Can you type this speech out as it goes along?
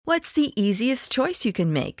What's the easiest choice you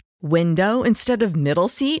can make? Window instead of middle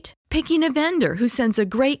seat? Picking a vendor who sends a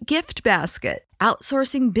great gift basket?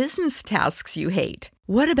 Outsourcing business tasks you hate?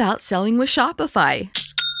 What about selling with Shopify?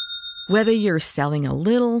 Whether you're selling a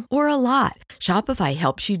little or a lot, Shopify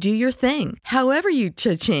helps you do your thing, however you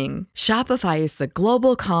cha-ching. Shopify is the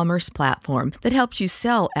global commerce platform that helps you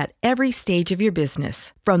sell at every stage of your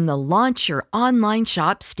business. From the launch your online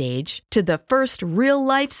shop stage to the first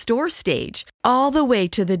real-life store stage, all the way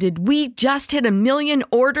to the did we just hit a million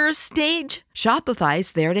orders stage.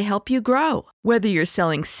 Shopify's there to help you grow. Whether you're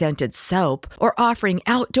selling scented soap or offering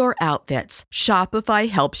outdoor outfits, Shopify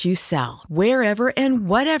helps you sell. Wherever and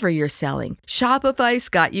whatever you're selling, Shopify's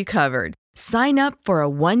got you covered. Sign up for a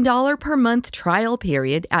 $1 per month trial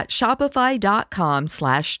period at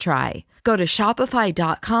shopify.com/try. Go to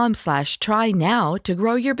shopify.com/try now to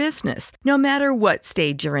grow your business, no matter what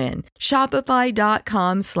stage you're in.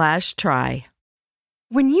 Shopify.com/try.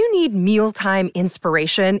 When you need mealtime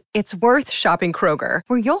inspiration, it's worth shopping Kroger,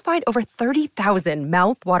 where you'll find over 30,000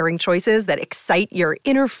 mouth-watering choices that excite your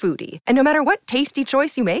inner foodie. And no matter what tasty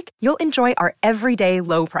choice you make, you'll enjoy our everyday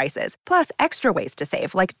low prices, plus extra ways to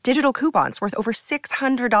save, like digital coupons worth over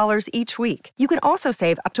 $600 each week. You can also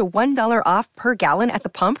save up to $1 off per gallon at the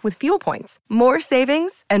pump with fuel points. More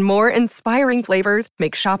savings and more inspiring flavors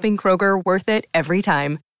make shopping Kroger worth it every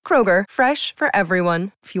time. Kroger, fresh for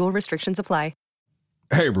everyone. Fuel restrictions apply.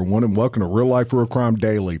 Hey, everyone, and welcome to Real Life Real Crime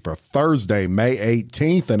Daily for Thursday, May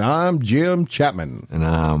 18th, and I'm Jim Chapman. And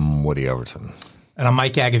I'm Woody Overton. And I'm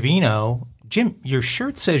Mike Agavino. Jim, your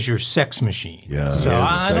shirt says you're sex machine. Yeah, so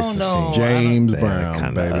I don't know. James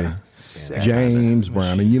Brown, baby. James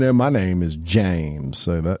Brown. And you know, my name is James,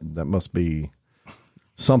 so that must be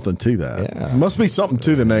something to that. Yeah. Must be something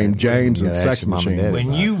to the name James and Sex Machine.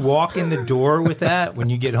 When you walk in the door with that,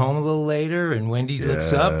 when you get home a little later and Wendy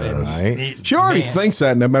looks up and she already thinks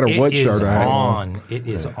that no matter what shirt I have on. It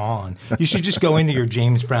is on. You should just go into your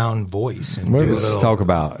James Brown voice and let's talk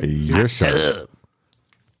about your shirt.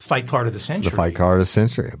 Fight card of the century. The fight card of the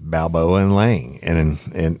century. Balboa and Lang.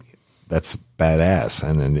 And that's badass.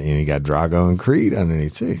 And then you got Drago and Creed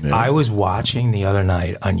underneath too. Yeah. I was watching the other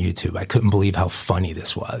night on YouTube. I couldn't believe how funny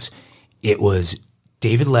this was. It was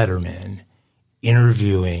David Letterman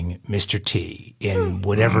interviewing Mr. T in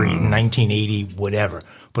whatever, 1980, whatever.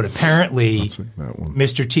 But apparently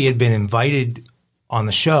Mr. T had been invited on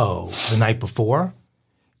the show the night before,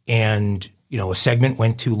 and, you know, a segment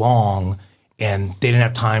went too long and they didn't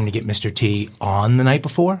have time to get Mr. T on the night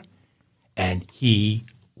before. And he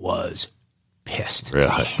was pissed.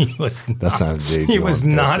 Really? He was not, that's not he was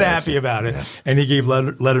not happy about it. Yeah. And he gave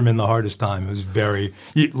Letterman the hardest time. It was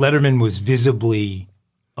Letterman was visibly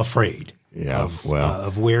afraid of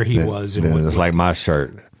where he was. And then it was like my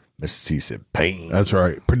shirt. Mr. T said, pain. That's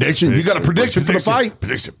right. Prediction. You got a prediction for the fight?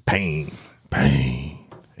 Prediction. Pain.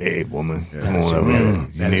 Hey, woman, come on over here.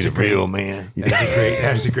 You need a real man.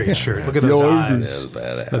 That is a great shirt. Look at those eyes.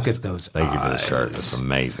 Badass. Look at those Thank eyes. you for the shirt. It's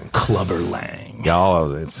amazing. Clubber Lang.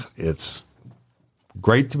 Y'all, it's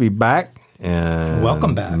great to be back. And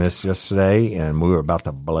welcome back. Missed yesterday, and we were about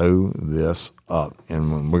to blow this up.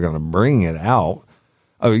 And we're going to bring it out.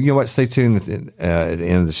 Oh, you know what? Stay tuned at the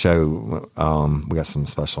end of the show. We got some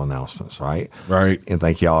special announcements, right? Right. And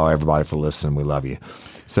thank y'all, everybody, for listening. We love you.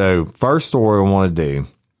 So first story I want to do,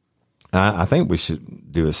 I think we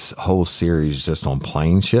should do a whole series just on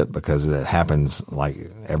plane shit because it happens like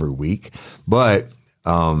every week. But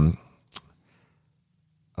a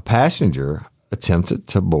passenger attempted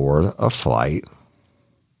to board a flight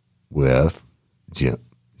with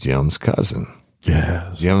Jim's cousin.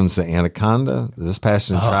 Yeah, Jim's the anaconda. This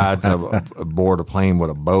passenger tried to board a plane with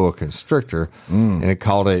a boa constrictor, and it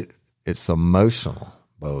called it's emotional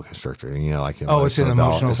boa constrictor. You know, like it's an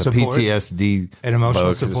emotional support. It's a PTSD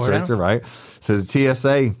boa constrictor, right? So the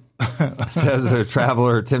TSA says the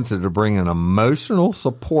traveler attempted to bring an emotional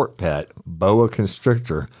support pet boa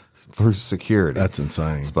constrictor through security. That's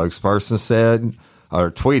insane. Spokesperson said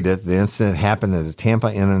or tweeted the incident happened at the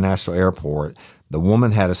Tampa International Airport. The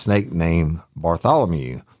woman had a snake named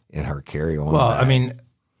Bartholomew in her carry-on bag. I mean,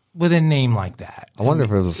 with a name like that, I wonder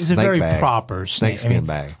if it was a snake very bag. Proper snakeskin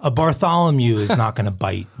bag. A Bartholomew is not going to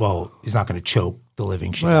bite. Well, he's not going to choke the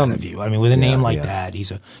living shit out of you. I mean, with a name like that,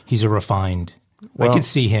 he's a refined. I could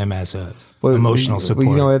see him as a emotional support.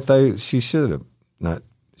 Well, you know what though? She should have not.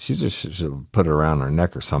 She just should have put it around her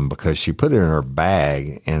neck or something because she put it in her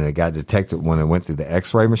bag and it got detected when it went through the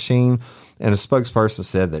X-ray machine. And a spokesperson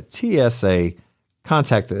said that TSA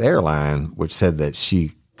contacted the airline, which said that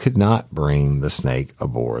she could not bring the snake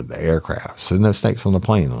aboard the aircraft. So no snakes on the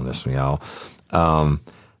plane on this one, y'all.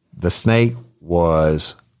 The snake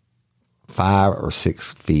was 5 or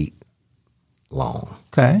 6 feet long.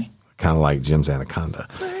 Okay. Kind of like Jim's anaconda.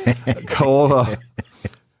 Coiled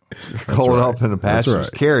up in the passenger's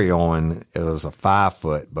carry-on. It was a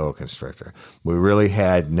 5-foot boa constrictor. We really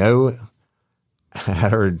had no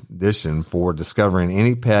addition for discovering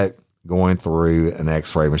any pet going through an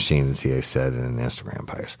X-ray machine, as he said in an Instagram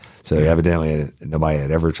post. So evidently nobody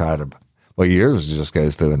had ever tried to. Well, yours just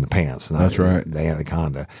goes through in the pants. That's right. The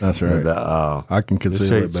anaconda. That's right. I can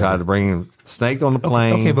consider it. Tried to bring a snake on the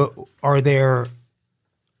plane. Okay, but are there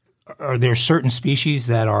certain species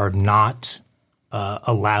that are not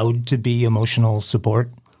allowed to be emotional support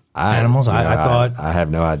animals? I thought I have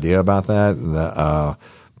no idea about that.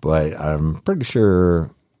 But I'm pretty sure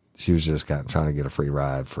she was just trying to get a free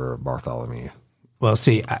ride for Bartholomew. Well,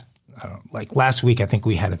 see, I don't, like last week, I think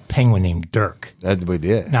we had a penguin named Dirk. That we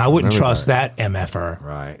did. Now I wouldn't trust that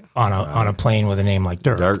MFer on a plane with a name like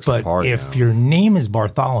Dirk. Dirk's but if your name is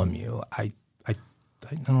Bartholomew, I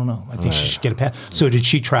don't know. I think she should get a pass. So did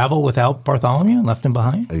she travel without Bartholomew and left him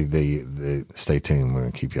behind? Stay tuned. We're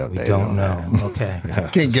going to keep you updated. We don't know. Okay.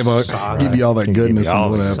 Can't give you all that goodness in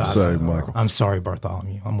one episode, Michael. I'm sorry,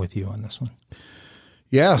 Bartholomew. I'm with you on this one.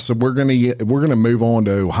 Yeah, so we're gonna move on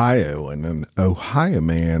to Ohio, and an Ohio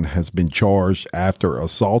man has been charged after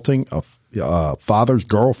assaulting a father's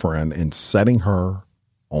girlfriend and setting her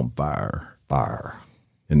on fire.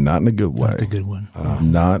 And not in a good way. Not the good one.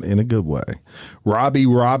 Not in a good way. Robbie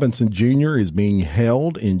Robinson Jr. is being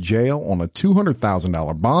held in jail on a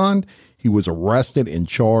 $200,000 bond. He was arrested and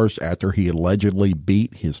charged after he allegedly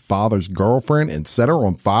beat his father's girlfriend and set her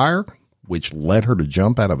on fire, which led her to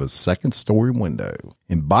jump out of a second-story window.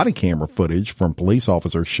 And body camera footage from police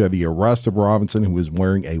officers show the arrest of Robinson, who was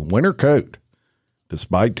wearing a winter coat,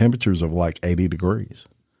 despite temperatures of like 80 degrees.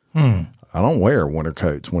 I don't wear winter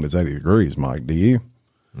coats when it's 80 degrees, Mike. Do you?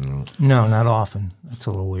 No, not often. That's a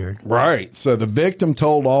little weird. Right. So the victim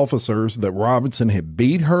told officers that Robinson had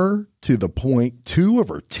beat her to the point 2 of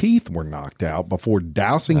her teeth were knocked out before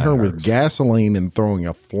dousing her with gasoline and throwing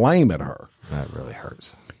a flame at her. That really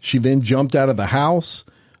hurts. She then jumped out of the house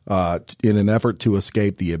in an effort to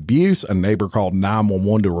escape the abuse. A neighbor called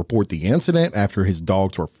 911 to report the incident after his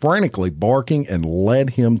dogs were frantically barking and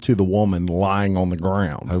led him to the woman lying on the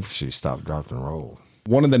ground. Hope she stopped, dropped, and rolled.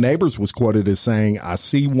 One of the neighbors was quoted as saying, "I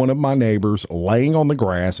see one of my neighbors laying on the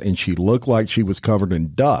grass and she looked like she was covered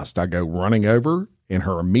in dust. I go running over and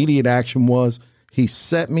her immediate action was, he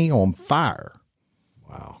set me on fire."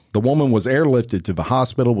 Wow. The woman was airlifted to the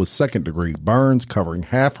hospital with second-degree burns covering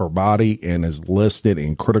half her body and is listed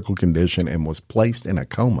in critical condition and was placed in a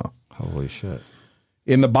coma. Holy shit.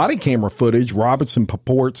 In the body camera footage, Robinson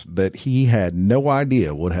purports that he had no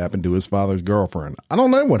idea what happened to his father's girlfriend. "I don't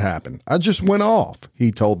know what happened. I just went off,"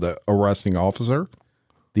 he told the arresting officer.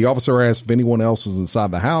 The officer asked if anyone else was inside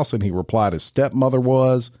the house, and he replied his stepmother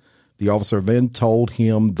was. The officer then told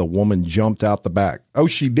him the woman jumped out the back. "Oh,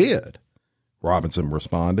 she did," Robinson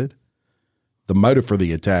responded. The motive for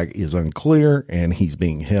the attack is unclear, and he's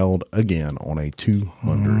being held again on a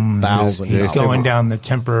 $200,000. He's going down the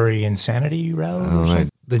temporary insanity route. Right.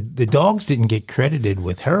 The dogs didn't get credited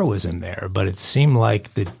with heroism there, but it seemed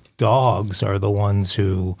like the dogs are the ones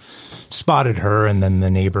who spotted her, and then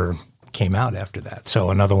the neighbor came out after that. So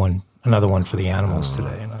another one for the animals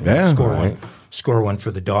today. Score one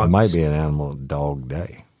for the dogs. It might be an animal dog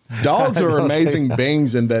day. Dogs are amazing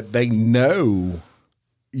beings in that they know,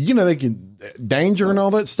 they can danger and all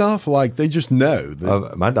that stuff. Like they just know.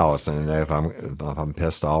 My dogs seem to know if I'm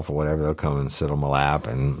pissed off or whatever, they'll come and sit on my lap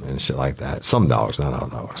and shit like that. Some dogs, not all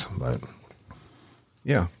dogs, but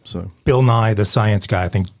yeah. So Bill Nye, the science guy, I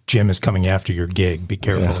think Jim is coming after your gig. Be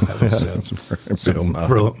careful. That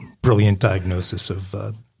was brilliant diagnosis of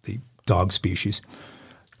the dog species.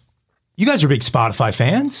 You guys are big Spotify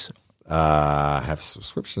fans. Have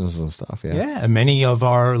subscriptions and stuff. Yeah. Yeah. Many of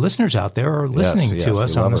our listeners out there are listening to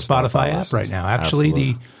us on the Spotify app right now. Actually,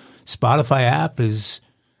 the Spotify app is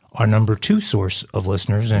our number 2 source of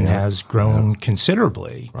listeners and has grown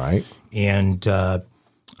considerably. Right. And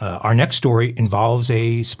our next story involves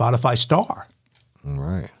a Spotify star. All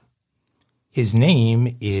right. His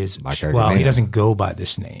name is, he doesn't go by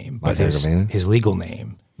this name, but his legal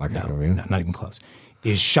name, not even close,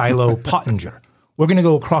 is Shiloh Pottinger. We're going to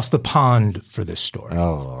go across the pond for this story.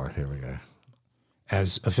 Oh, Lord. Here we go.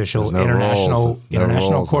 As official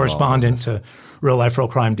international correspondent to Real Life, Real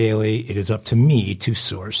Crime Daily, it is up to me to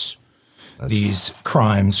source these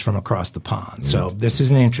crimes from across the pond. So this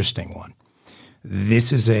is an interesting one.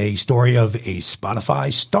 This is a story of a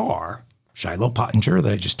Spotify star, Shiloh Pottinger,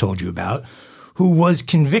 that I just told you about, who was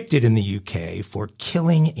convicted in the UK for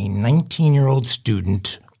killing a 19-year-old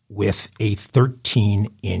student with a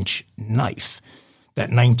 13-inch knife. That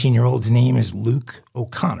 19-year-old's name is Luke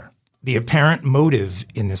O'Connor. The apparent motive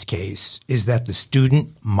in this case is that the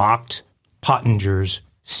student mocked Pottinger's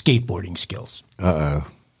skateboarding skills. Uh-oh.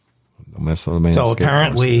 Don't mess with a man's So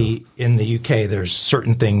apparently in the UK, there's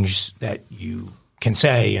certain things that you can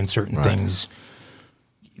say and certain things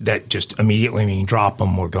that just immediately mean drop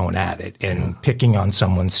them or going at it. And picking on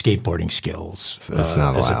someone's skateboarding skills is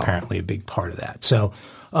apparently a big part of that. So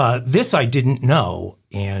this I didn't know,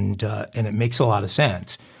 and it makes a lot of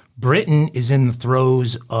sense. Britain is in the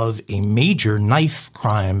throes of a major knife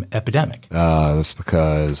crime epidemic. That's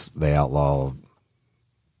because they outlawed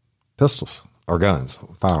pistols or guns,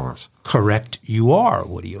 firearms. Correct you are,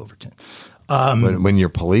 Woody Overton. When your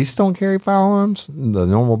police don't carry firearms, the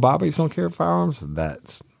normal bobbies don't carry firearms,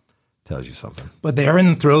 that tells you something. But they're in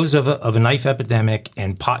the throes of a knife epidemic,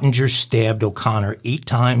 and Pottinger stabbed O'Connor 8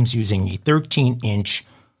 times using a 13-inch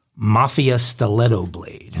Mafia stiletto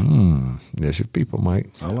blade. There's your people, Mike.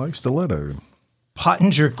 I like stiletto.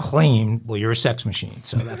 Pottinger claimed, well, you're a sex machine,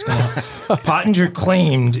 so that's going to. Pottinger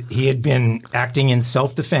claimed he had been acting in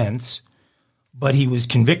self-defense, but he was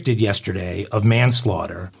convicted yesterday of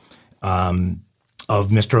manslaughter of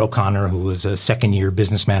Mr. O'Connor, who was a second-year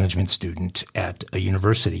business management student at a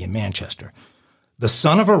university in Manchester. The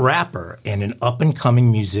son of a rapper and an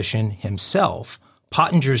up-and-coming musician himself,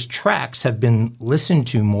 Pottinger's tracks have been listened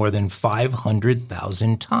to more than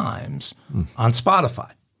 500,000 times on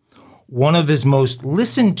Spotify. One of his most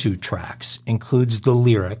listened to tracks includes the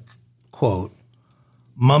lyric, quote,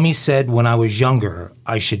 "Mummy said when I was younger,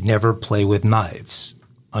 I should never play with knives,"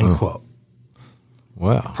 unquote.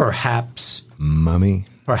 Wow. Perhaps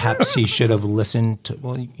he should have listened to,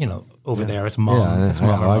 well, you know, over there it's mom. Yeah, it's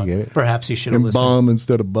mom. I get it. Perhaps he should have listened. Bomb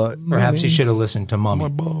instead of butt. Perhaps he should have listened to Mummy. My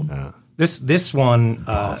bomb. This one,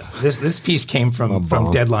 this piece came from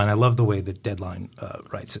Deadline. I love the way that Deadline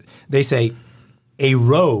writes it. They say, a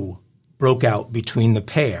row broke out between the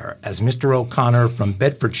pair as Mr. O'Connor from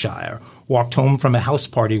Bedfordshire walked home from a house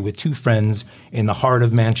party with 2 friends in the heart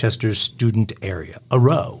of Manchester's student area. A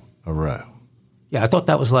row. A row. Yeah, I thought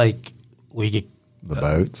that was like where you get the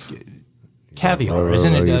boats. Caviar,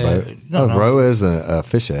 isn't it? No, row is a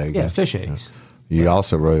fish egg. Yeah, fish eggs. You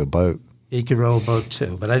also row a boat. You could row a boat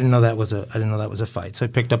too, but I didn't know that was a fight. So I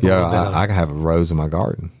picked up a little bit I can have rows in my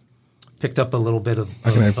garden. Picked up a little bit of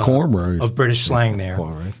I can have cornrows of British slang there.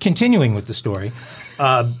 Cornrows. Continuing with the story,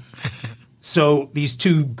 so these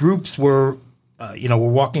 2 groups were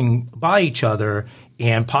walking by each other,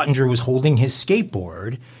 and Pottinger was holding his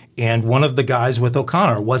skateboard, and one of the guys with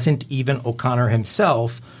O'Connor, wasn't even O'Connor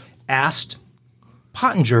himself, asked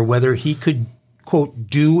Pottinger whether he could, quote,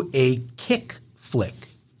 do a kick flick.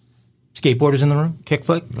 Skateboarders in the room? Kick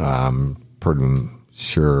flick? I'm pretty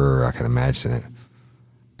sure I can imagine it.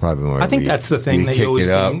 Probably more. I think that's the thing they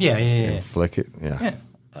always say. Yeah. Flick it. Yeah.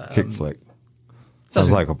 Kick flick.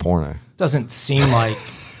 Sounds like a porno. Doesn't seem like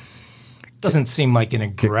an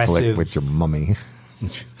aggressive. Kick flick with your mummy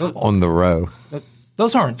on the row.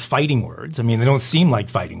 Those aren't fighting words. I mean, they don't seem like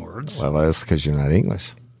fighting words. Well, that's because you're not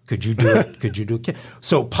English. Could you do it? Could you do a kick?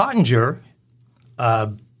 So Pottinger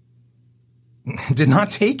did not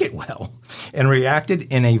take it well and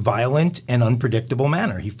reacted in a violent and unpredictable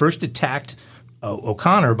manner. He first attacked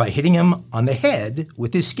O'Connor by hitting him on the head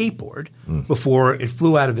with his skateboard before it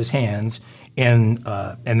flew out of his hands, and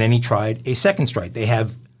then he tried a second strike. They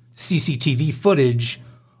have CCTV footage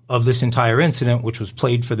of this entire incident, which was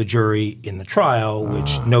played for the jury in the trial,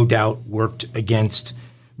 which no doubt worked against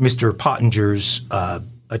Mr. Pottinger's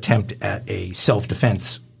attempt at a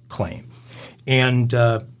self-defense claim. And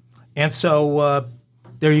so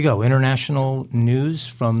there you go. International news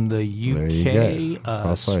from the UK.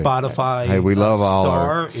 Spotify. Hey, we love all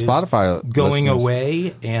our Spotify going listeners.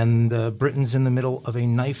 away, and Britain's in the middle of a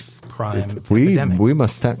knife crime epidemic. We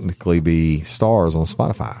must technically be stars on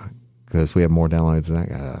Spotify because we have more downloads than that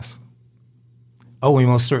guy does. Oh, we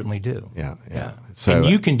most certainly do. Yeah. So, and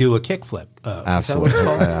you can do a kickflip. Absolutely.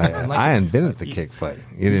 I invented the kickflip.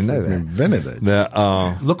 You didn't know that. Invented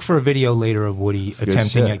it. Look for a video later of Woody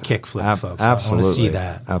attempting a kickflip, folks. Absolutely. I want to see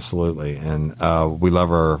that. Absolutely. And we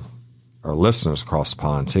love our listeners across the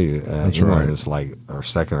pond, too. That's right. It's like our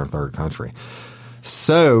second or third country.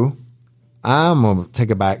 So I'm going to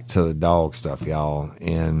take it back to the dog stuff, y'all.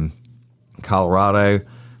 In Colorado,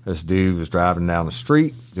 this dude was driving down the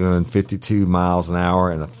street doing 52 miles an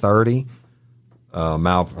hour in a 30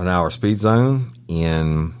 mile per hour speed zone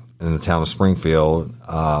in the town of Springfield,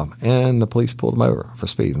 and the police pulled him over for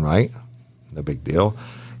speeding, right? No big deal.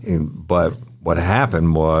 But what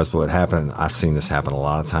happened, I've seen this happen a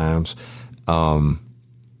lot of times. The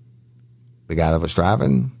guy that was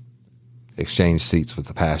driving exchange seats with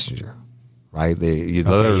the passenger. Right, you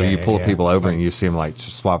pull people over and you see them like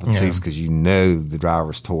just swapping seats because you know the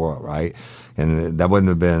driver's tore up, right? And that wouldn't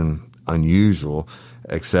have been unusual,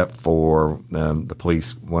 except for the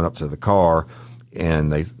police went up to the car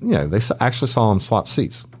and they actually saw him swap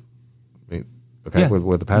seats, with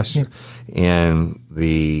the passenger, and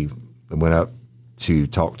they went up to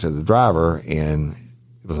talk to the driver and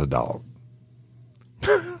it was a dog.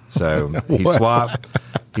 So he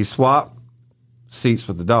swapped seats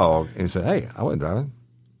with the dog and he said, "Hey, I wasn't driving.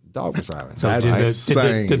 The dog was driving." So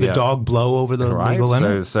did the dog blow over the legal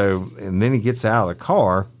limit? So and then he gets out of the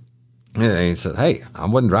car and he said, "Hey, I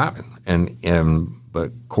wasn't driving." But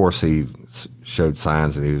of course he showed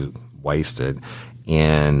signs that he was wasted.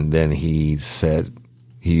 And then he said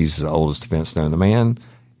he's the oldest defense known to man,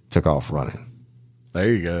 took off running.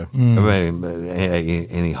 There you go. I mean,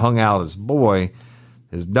 and he hung out his boy,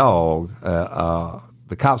 his dog.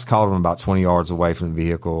 The cops called him about 20 yards away from the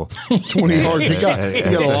vehicle. 20 yards, he got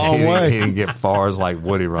a long way. He didn't get far as like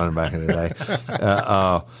Woody running back in the day.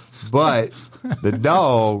 But the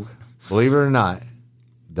dog, believe it or not,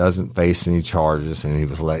 doesn't face any charges, and he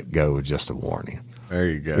was let go with just a warning. There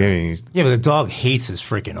you go. But the dog hates his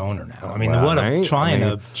freaking owner now. I mean, trying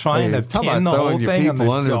to pin the whole thing on the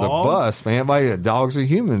people under the bus, man. Dogs are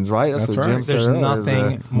humans, right? That's what right. Jim said. There's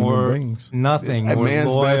nothing more man's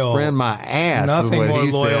loyal. Best friend, my ass. Nothing more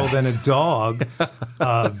loyal than a dog.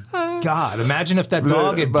 God, imagine if that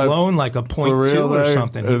dog had blown like a .2 or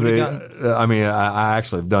something. I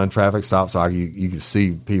actually have done traffic stops, so you could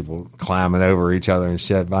see people climbing over each other and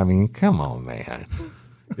shit. I mean, come on, man.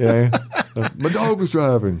 Yeah, my dog was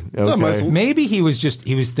driving. Okay. Maybe he was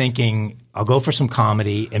thinking, I'll go for some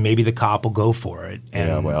comedy, and maybe the cop will go for it. And,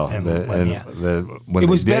 it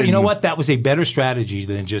was better. You know what? That was a better strategy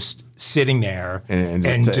than just sitting there and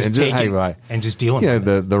just dealing. Yeah, with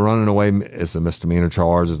it. The running away is a misdemeanor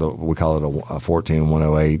charge. We call it a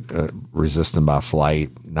 14108, resisting by flight,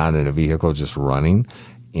 not in a vehicle, just running.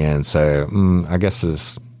 And so I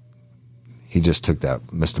guess he just took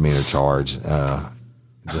that misdemeanor charge.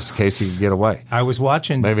 Just in case he could get away. I was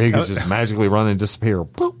watching. Maybe he could just magically run and disappear.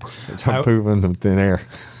 Boop! Start pooping in thin air.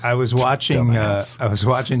 I was watching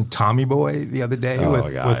Tommy Boy the other day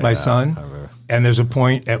with my son, and there's a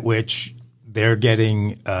point at which they're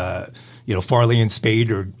getting, Farley and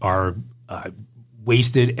Spade are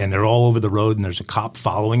wasted, and they're all over the road, and there's a cop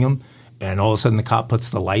following them, and all of a sudden the cop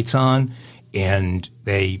puts the lights on, and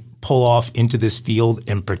they pull off into this field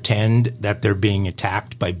and pretend that they're being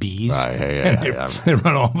attacked by bees. They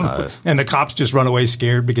run off, and the cops just run away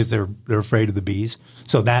scared because they're afraid of the bees.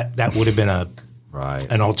 So that would have been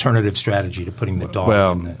an alternative strategy to putting the dog.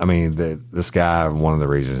 Well, this guy, one of the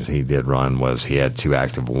reasons he did run was he had 2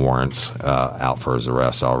 active warrants out for his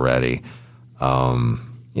arrest already. So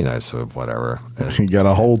whatever. He got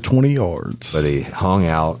a whole 20 yards, but he hung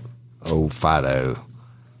out old Fido.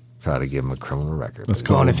 Try to give him a criminal record.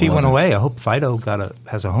 And if he went away, I hope Fido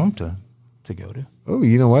has a home to go to. Oh,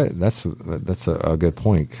 you know what? That's a good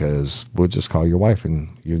point, because we'll just call your wife and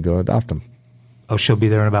you can go adopt him. Oh, she'll be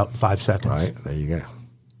there in about 5 seconds. Right. There you go.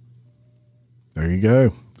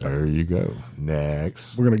 There you go.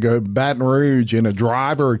 Next. We're going to go to Baton Rouge, and a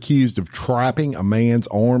driver accused of trapping a man's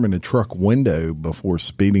arm in a truck window before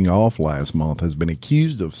speeding off last month has been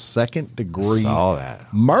accused of second-degree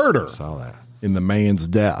murder. I saw that. In the man's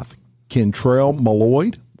death. Kentrell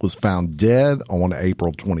Malloyd was found dead on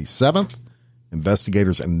April 27th.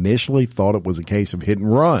 Investigators initially thought it was a case of hit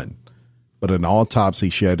and run, but an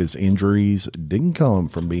autopsy showed his injuries didn't come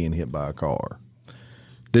from being hit by a car.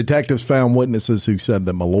 Detectives found witnesses who said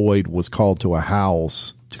that Malloyd was called to a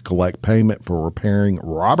house to collect payment for repairing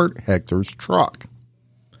Robert Hector's truck.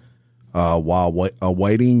 While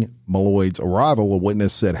awaiting Malloyd's arrival, a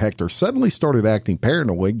witness said Hector suddenly started acting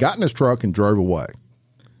paranoid, got in his truck, and drove away.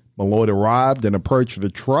 Malloyd arrived and approached the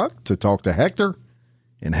truck to talk to Hector,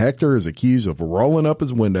 and Hector is accused of rolling up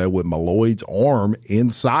his window with Malloyd's arm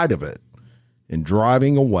inside of it and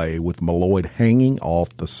driving away with Malloyd hanging off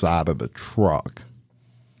the side of the truck.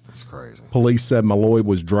 That's crazy. Police said Malloyd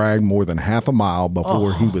was dragged more than half a mile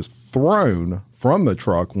before he was thrown from the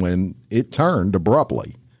truck when it turned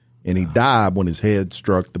abruptly. And he died when his head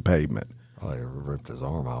struck the pavement. Oh, he ripped his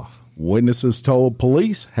arm off. Witnesses told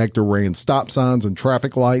police Hector ran stop signs and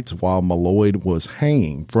traffic lights while Malloyd was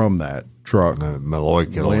hanging from that truck.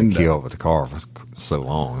 Malloyd could only keep up with the car for so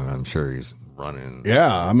long, and I'm sure he's running.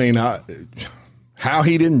 Yeah, how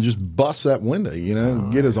he didn't just bust that window,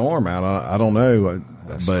 get his arm out, I don't know.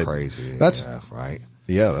 That's crazy. That's right.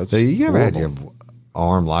 Yeah, that's. So you ever had your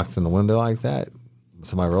arm locked in the window like that?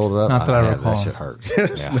 somebody rolled it up. Not that I recall. That shit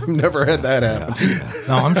hurts. I've never had that happen. Yeah.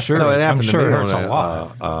 No, I'm sure. No, it happened I'm sure to me it hurts a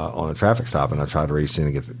lot. on a traffic stop, and I tried to reach in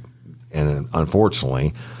and get and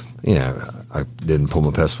unfortunately, I didn't pull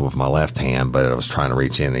my pistol with my left hand, but I was trying to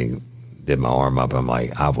reach in and he did my arm up. I'm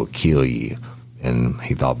like, I will kill you. And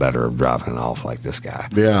he thought better of driving off like this guy.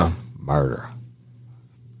 Yeah. Murder.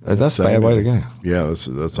 That's a bad way to go. Yeah,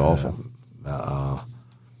 that's awful.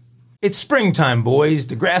 It's springtime, boys.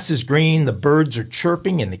 The grass is green, the birds are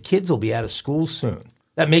chirping, and the kids will be out of school soon.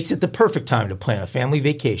 That makes it the perfect time to plan a family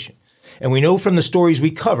vacation. And we know from the stories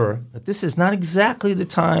we cover that this is not exactly the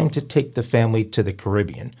time to take the family to the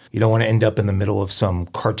Caribbean. You don't want to end up in the middle of some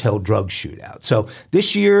cartel drug shootout. So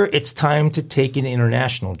this year, it's time to take an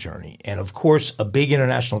international journey. And of course, a big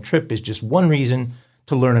international trip is just one reason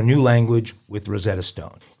to learn a new language with Rosetta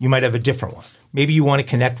Stone. You might have a different one. Maybe you want to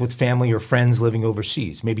connect with family or friends living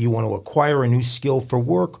overseas. Maybe you want to acquire a new skill for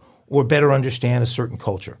work or better understand a certain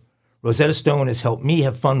culture. Rosetta Stone has helped me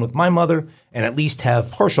have fun with my mother and at least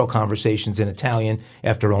have partial conversations in Italian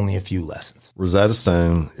after only a few lessons. Rosetta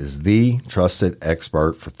Stone is the trusted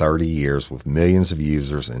expert for 30 years with millions of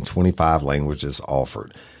users in 25 languages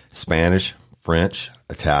offered: Spanish, French,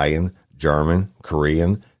 Italian, German,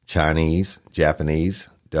 Korean, Chinese, Japanese,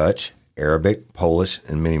 Dutch, Arabic, Polish,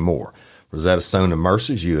 and many more. Rosetta Stone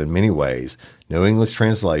immerses you in many ways. No English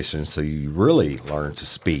translation, so you really learn to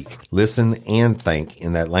speak, listen, and think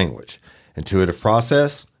in that language. Intuitive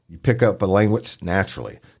process, you pick up a language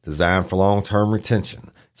naturally. Designed for long-term retention.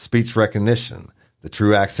 Speech recognition. The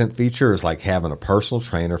true accent feature is like having a personal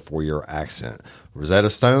trainer for your accent. Rosetta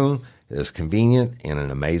Stone is convenient and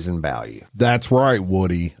an amazing value. That's right,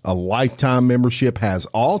 Woody. A lifetime membership has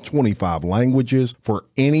all 25 languages for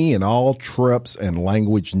any and all trips and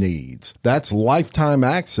language needs. That's lifetime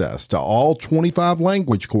access to all 25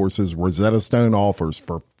 language courses Rosetta Stone offers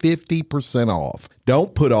for 50% off.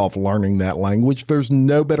 Don't put off learning that language. There's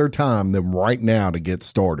no better time than right now to get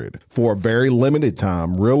started. For a very limited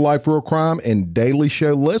time, Real Life Real Crime and Daily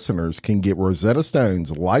Show listeners can get Rosetta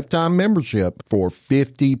Stone's lifetime membership for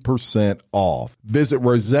 50% off. Visit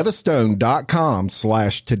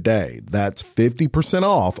rosettastone.com/today. That's 50%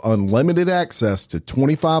 off unlimited access to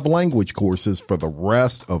 25 language courses for the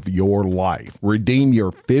rest of your life. Redeem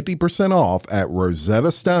your 50% off at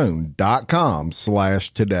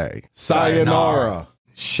rosettastone.com/today. Sayonara.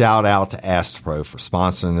 Shout out to Astropro for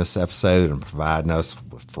sponsoring this episode and providing us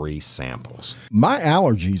with free samples. My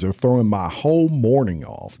allergies are throwing my whole morning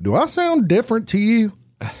off. Do I sound different to you?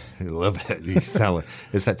 I love it. You sound like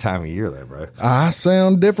it's that time of year there, bro. I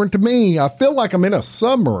sound different to me. I feel like I'm in a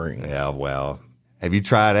submarine. Yeah, well, have you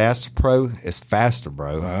tried Astropro? It's faster,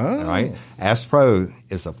 bro. All right? Astropro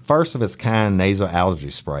is the first of its kind nasal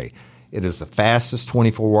allergy spray. It is the fastest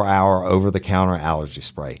 24-hour over-the-counter allergy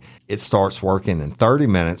spray. It starts working in 30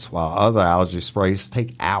 minutes while other allergy sprays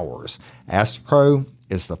take hours. Astropro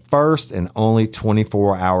is the first and only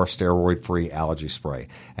 24-hour steroid-free allergy spray.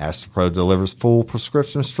 Astropro delivers full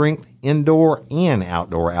prescription strength, indoor and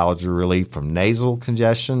outdoor allergy relief from nasal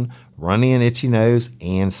congestion, runny and itchy nose,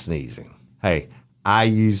 and sneezing. Hey, I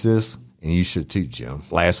use this, and you should too, Jim.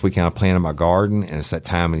 Last weekend I planted my garden, and it's that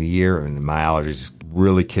time of the year, and my allergies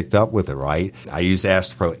really kicked up with it, right? I use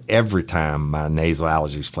Astropro every time my nasal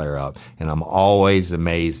allergies flare up, and I'm always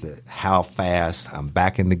amazed at how fast I'm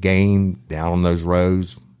back in the game, down on those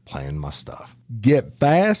roads, playing my stuff. Get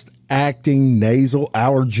fast-acting nasal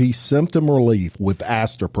allergy symptom relief with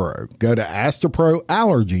Astropro. Go to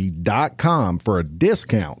AstroProAllergy.com for a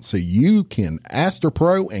discount so you can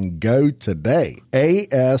Astropro and go today.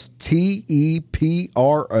 ASTEPRO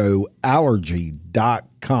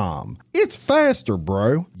allergy.com. It's faster,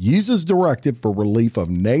 bro. Use as directed for relief of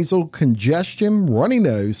nasal congestion, runny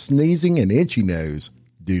nose, sneezing, and itchy nose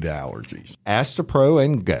due to allergies. Astropro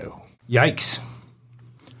and go. Yikes.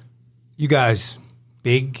 You guys,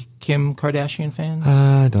 big Kim Kardashian fans?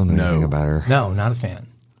 I don't know anything about her. No, not a fan.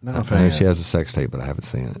 Not I a fan. know she has a sex tape, but I haven't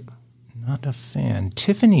seen it. Not a fan.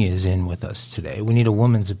 Tiffany is in with us today. We need a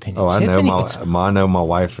woman's opinion. Oh, I Tiffany, know my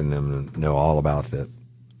wife and them know all about that.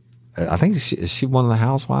 I think is she one of the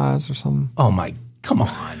housewives or something? Oh my, come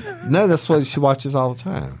on. No, that's what she watches all the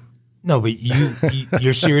time. No, but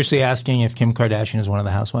you're seriously asking if Kim Kardashian is one of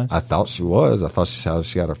the housewives? I thought she was. I thought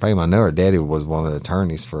she got her fame. I know her daddy was one of the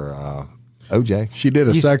attorneys for OJ. She did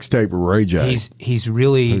a sex tape with Ray J. He's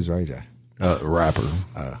really... Who's Ray J? Rapper.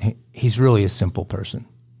 He's really a simple person.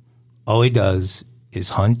 All he does is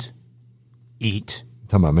hunt, eat,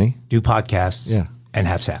 Talking about me? do podcasts, Yeah. and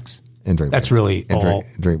have sex. And drink That's beer. really and all.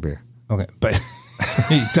 drink beer. Okay, but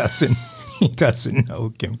he doesn't. he doesn't know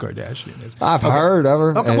who Kim Kardashian is. I've heard of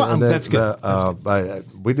her. Okay, well, that's good. But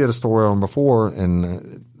we did a story on before,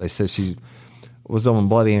 and they said she was on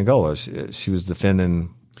Bloody Angola. She was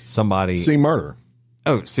defending somebody. See murder.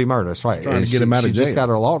 Oh, see murder. That's right. Trying to get him out of jail. She just got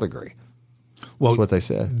her law degree. Well, that's what they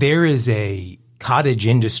said. There is a cottage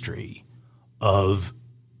industry of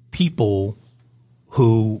people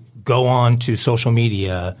who go on to social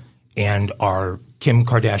media and are Kim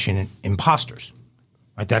Kardashian imposters.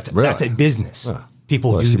 Right? That's a business.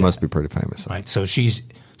 People do she that. must be pretty famous. Right? So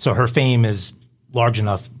her fame is large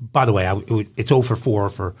enough. By the way, it's 0 for 4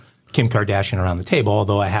 for Kim Kardashian around the table,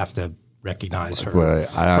 although I have to recognize her,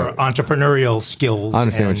 her entrepreneurial skills. I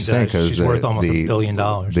understand what you're saying because she's worth almost $1 billion.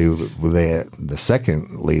 The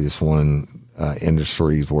second leadest one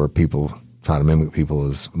industries where people try to mimic people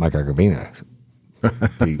is Mike Agravino.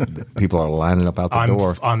 People are lining up out the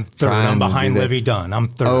door. I'm third. I'm behind Livy Dunn. I'm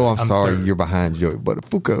third. Oh, I'm sorry. Third. You're behind Joey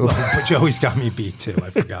Buttafuoco. But Joey's got me beat too.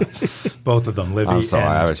 I forgot. Both of them, Livy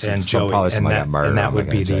and Joey. Probably somebody got murdered. And that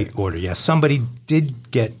would be the order. Yes, somebody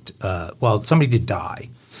did get. Somebody did die.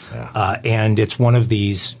 Yeah. And it's one of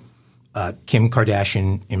these Kim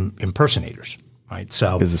Kardashian impersonators. Right.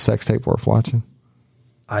 So is the sex tape worth watching?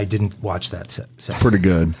 I didn't watch that. Pretty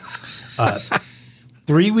good.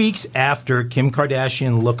 3 weeks after Kim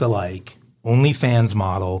Kardashian lookalike OnlyFans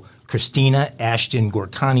model Christina Ashton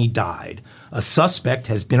Gorkani died, a suspect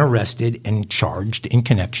has been arrested and charged in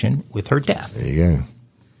connection with her death. There you go.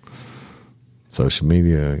 Social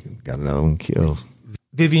media got another one killed.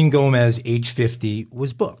 Vivian Gomez, age 50,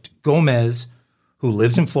 was booked. Gomez, who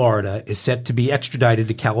lives in Florida, is set to be extradited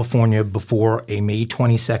to California before a May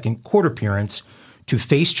 22nd court appearance to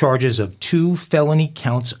face charges of 2 felony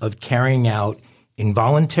counts of carrying out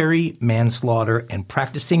involuntary manslaughter and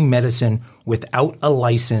practicing medicine without a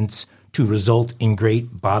license to result in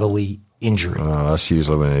great bodily injury. That's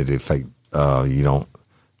usually when they do fake,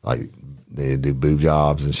 they do boob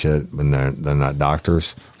jobs and shit when they're not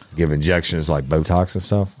doctors. Give injections like Botox and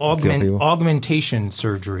stuff. Augmentation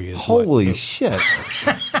surgery is holy shit.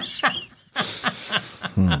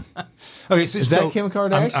 Okay, so is that Kim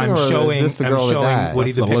Kardashian? I'm showing. Is this the girl that died?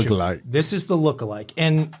 Woody the picture. Lookalike. This is the lookalike,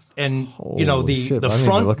 and holy shit, the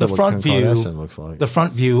front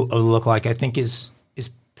view of the lookalike I think is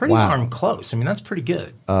pretty darn close. I mean, that's pretty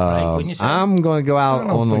good. Right? Wouldn't you say? I'm going to go out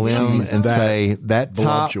on the limb and say that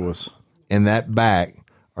top and that back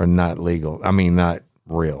are not legal. I mean, not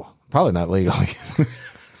real. Probably not legal.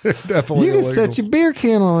 Definitely you can set your beer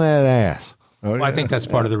can on that ass. Oh, well, I think that's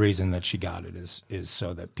part of the reason that she got it is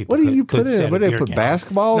so that people. What do you put in? What do they put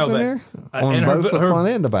basketballs in there on both the front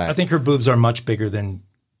and the back? I think her boobs are much bigger than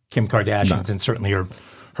Kim Kardashian's, and certainly her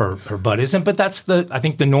butt isn't. But that's I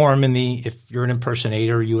think the norm in the if you're an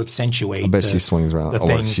impersonator, you accentuate. I bet she swings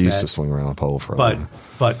around. She used to swing around a pole for a while.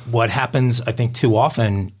 But what happens, I think, too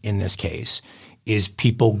often in this case is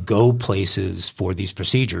people go places for these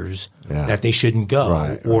procedures that they shouldn't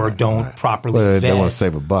go don't properly vet. They want to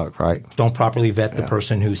save a buck, right? Don't properly vet the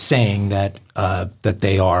person who's saying that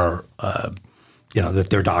they are, that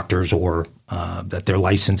they're doctors or that they're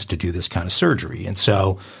licensed to do this kind of surgery. And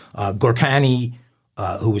so Gorkani,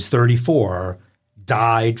 who was 34,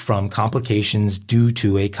 died from complications due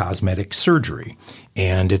to a cosmetic surgery.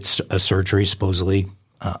 And it's a surgery supposedly,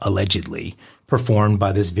 allegedly, performed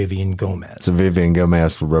by this Vivian Gomez. So Vivian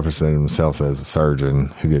Gomez represented himself as a surgeon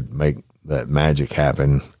who could make that magic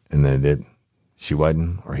happen, and then she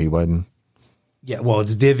wasn't, or he wasn't? Yeah, well,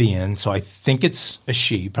 it's Vivian, so I think it's a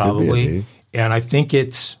she, probably. And I think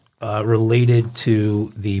it's related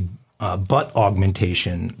to the butt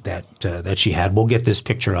augmentation that she had. We'll get this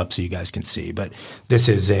picture up so you guys can see. But this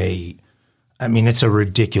is it's a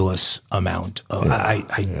ridiculous amount.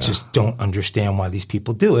 I just don't understand why these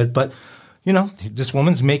people do it. But this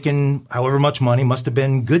woman's making however much money, must have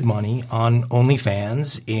been good money on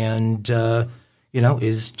OnlyFans, and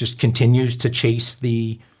is just continues to chase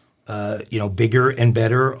the bigger and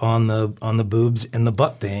better on the boobs and the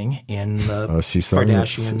butt thing in the she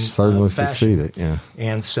Kardashian certainly succeeded. Yeah,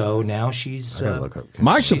 and so now she's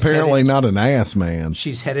Mike's apparently not an ass man.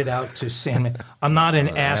 She's headed out to San. I'm not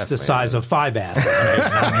an ass the size of 5 asses.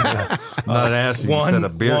 Not an ass. You set a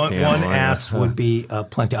beer can. One ass would be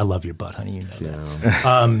plenty. I love your butt, honey. You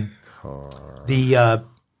know that.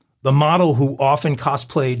 The model who often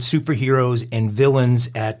cosplayed superheroes and villains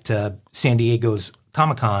at San Diego's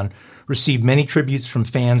Comic-Con received many tributes from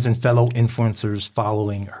fans and fellow influencers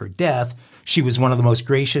following her death. She was one of the most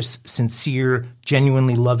gracious, sincere,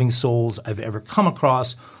 genuinely loving souls I've ever come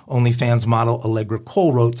across. OnlyFans model Allegra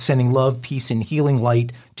Cole wrote, "Sending love, peace, and healing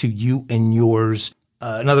light to you and yours."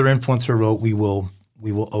 Another influencer wrote, "We will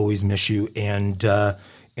always miss you." And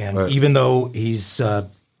And even though he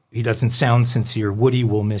doesn't sound sincere, Woody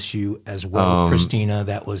will miss you as well, Christina.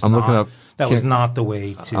 That was not the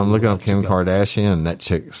way to. I'm looking up Kim Kardashian, and that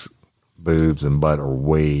chick's boobs and butt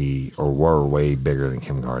were way bigger than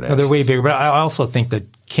Kim Kardashian. No, they're way bigger, but I also think that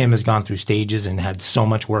Kim has gone through stages and had so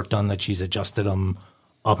much work done that she's adjusted them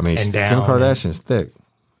up and down. Kim Kardashian's thick.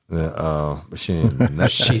 But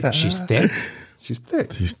she's thick. She's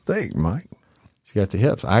thick. She's thick, Mike. She got the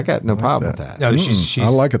hips. I got no problem with that. No, she's I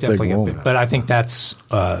like a thick woman. But I think that's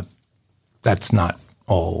not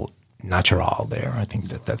all natural there. I think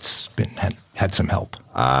that's had some help.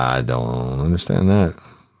 I don't understand that.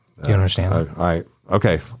 You understand? All right.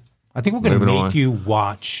 Okay. I think we're going to make you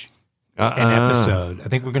watch an episode. I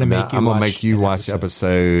think we're going to make you. I'm going to make you watch an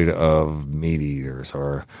episode of Meat Eaters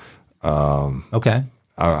or. Okay.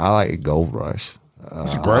 I like Gold Rush.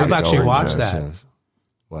 It's a great. I've actually watched that.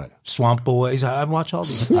 What? Swamp Boys. I watched all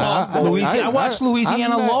these. I watched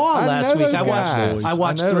Louisiana Law last week. I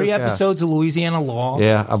watched 3 episodes of Louisiana Law.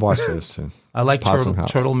 Yeah, I watched those too. I like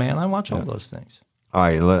Turtle Man. I watch all those things. All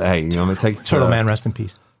right. Hey, you want me to take Turtle Man, rest in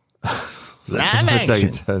peace. I'll take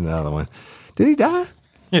it to another one. Did he die?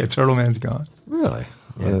 Yeah, Turtle Man's gone. Really?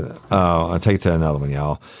 Yeah. I'll take it to another one,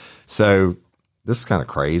 y'all. So this is kind of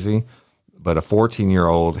crazy, but a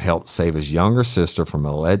 14-year-old helped save his younger sister from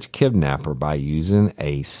an alleged kidnapper by using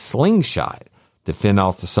a slingshot to fend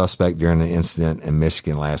off the suspect during an incident in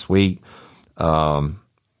Michigan last week.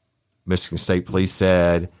 Michigan State Police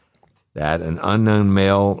said that an unknown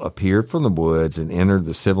male appeared from the woods and entered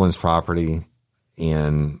the siblings' property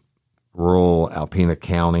in rural Alpena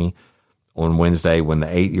County on Wednesday when the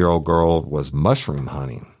 8-year-old girl was mushroom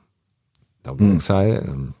hunting. Don't get excited.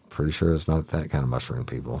 I'm pretty sure it's not that kind of mushroom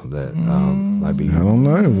people. That might be. I don't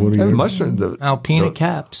know. What are you? Mushroom. Alpena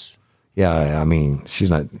caps. Yeah, I mean, she's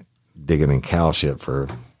not digging in cow shit for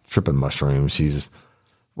tripping mushrooms. She's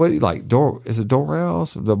what do you like? Is it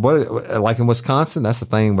Dorels? What like in Wisconsin? That's the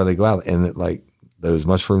thing where they go out and like those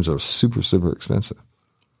mushrooms are super expensive.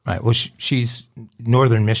 Right. Well, she's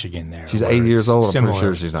northern Michigan there. She's 8 years old. I'm pretty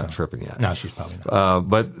sure she's not tripping yet. No, she's probably not.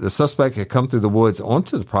 But the suspect had come through the woods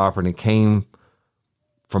onto the property and came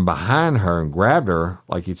from behind her and grabbed her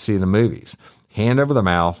like you'd see in the movies. Hand over the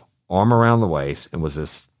mouth, arm around the waist, and was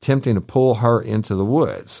attempting to pull her into the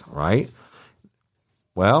woods, right?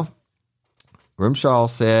 Well, Grimshaw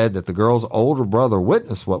said that the girl's older brother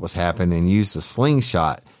witnessed what was happening and used a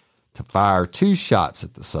slingshot to fire 2 shots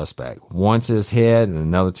at the suspect, one to his head and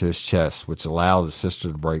another to his chest, which allowed his sister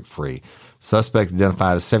to break free. Suspect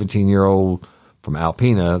identified as 17-year-old from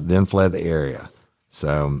Alpena, then fled the area.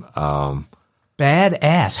 So,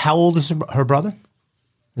 badass. How old is her brother?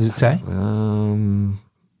 Does it say?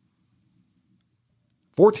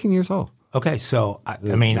 14 years old. Okay, so I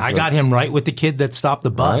got him right with the kid that stopped the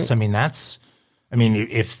bus. Right?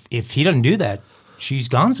 If he doesn't do that, she's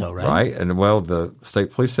gonzo, right? Right. And well, the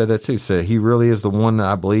state police said that too. Said he really is the one that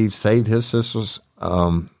I believe saved his sister's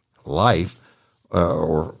life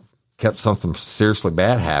or kept something seriously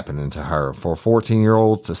bad happening to her. For a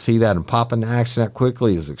 14-year-old to see that and pop into action that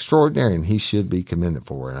quickly is extraordinary, and he should be commended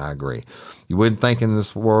for it. And I agree. You wouldn't think in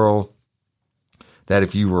this world that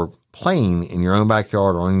if you were playing in your own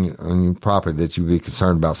backyard or on your property that you'd be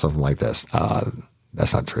concerned about something like this.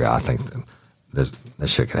 That's not true. I think that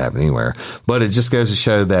shit can happen anywhere. But it just goes to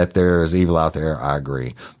show that there's evil out there. I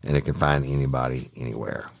agree. And it can find anybody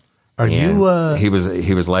anywhere. He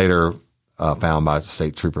was later found by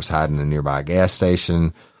state troopers hiding in a nearby gas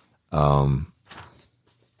station. And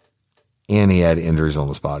he had injuries on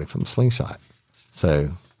his body from a slingshot.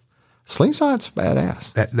 So slingshot's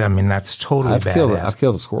badass. That's totally badass. I've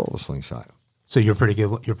killed a squirrel with a slingshot. So you're pretty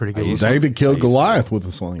good. You're pretty good. David killed Goliath with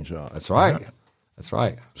a slingshot. That's right. That's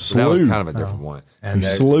right. That was kind of a different one. And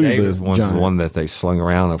David's one that they slung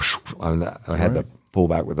around. I had to pull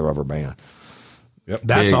back with a rubber band. Yep.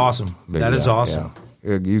 That's awesome. That is awesome.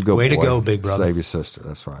 Yeah. You go. Way to go, big brother. Save your sister.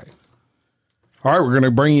 That's right. All right, we're going to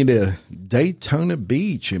bring you to Daytona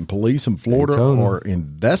Beach, and police in Florida are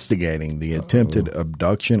investigating the attempted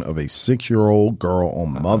abduction of a 6-year-old girl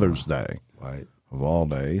on Mother's Day, right, of all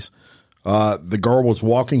days. The girl was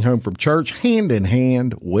walking home from church hand in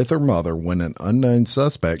hand with her mother when an unknown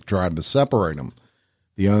suspect tried to separate them.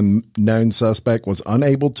 The unknown suspect was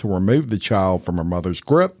unable to remove the child from her mother's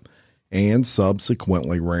grip and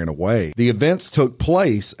subsequently ran away. The events took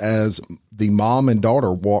place as the mom and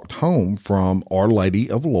daughter walked home from Our Lady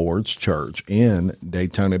of Lourdes Church in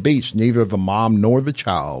Daytona Beach. Neither the mom nor the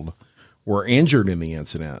child were injured in the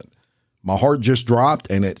incident. My heart just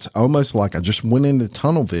dropped, and it's almost like I just went into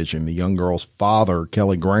tunnel vision, the young girl's father,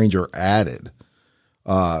 Kelly Granger, added.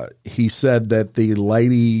 He said that the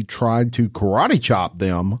lady tried to karate chop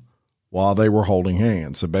them while they were holding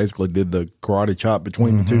hands. So basically did the karate chop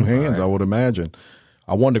between the two hands, right. I would imagine.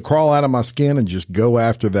 I wanted to crawl out of my skin and just go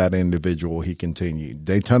after that individual, he continued.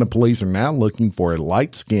 Daytona police are now looking for a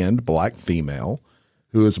light-skinned black female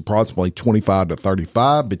who is approximately 25 to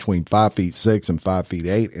 35, between 5'6" and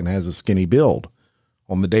 5'8", and has a skinny build.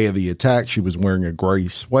 On the day of the attack, she was wearing a gray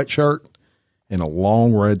sweatshirt and a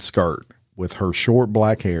long red skirt with her short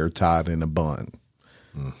black hair tied in a bun.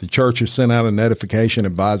 The church has sent out a notification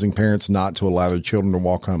advising parents not to allow their children to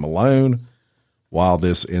walk home alone while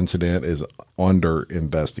this incident is under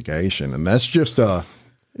investigation. And that's just Let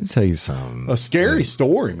me tell you something. A scary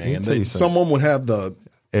story, man. That someone would have the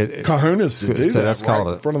kahunas to do that that's called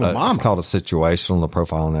in front of the mama. It's called a situational. The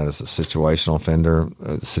profile on that is a situational offender.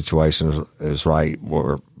 The situation is right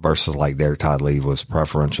versus like Derek Todd Lee was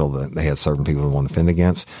preferential, that they had certain people to want to defend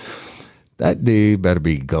against. That dude better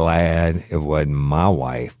be glad it wasn't my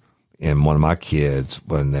wife and one of my kids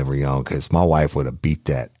when they were young, because my wife would have beat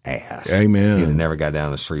that ass. Amen. He'd have never got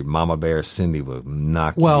down the street. Mama Bear Cindy would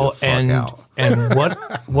knock you the fuck out. And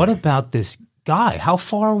what about this guy? How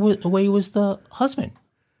far away was the husband?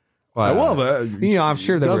 Well, I'm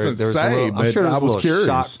sure there was a little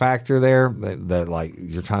shock factor there that like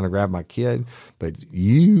you're trying to grab my kid, but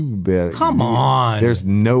you bet. Come on. There's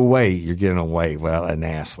no way you're getting away without an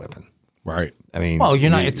ass whipping. Right. I mean, well,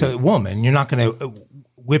 you're not. It's a woman. You're not going to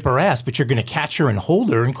whip her ass, but you're going to catch her and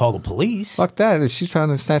hold her and call the police. Fuck that. If she's trying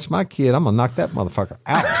to snatch my kid, I'm going to knock that motherfucker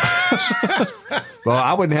out. Well,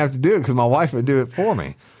 I wouldn't have to do it because my wife would do it for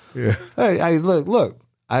me. Yeah. Hey, look.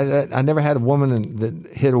 I never had a woman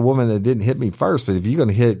that hit a woman that didn't hit me first. But if you're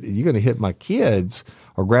going to hit my kids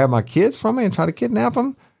or grab my kids from me and try to kidnap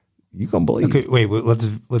them, you're going to believe. Okay, wait.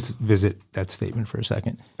 Let's visit that statement for a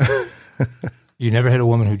second. You never hit a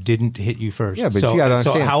woman who didn't hit you first. Yeah, but you got to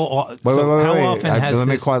understand. So how often has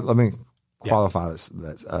let me qualify this.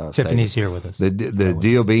 Tiffany's here with us. The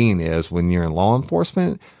deal being is when you're in law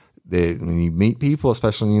enforcement, when you meet people,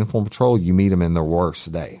 especially in uniform patrol, you meet them in their worst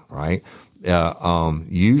day, right?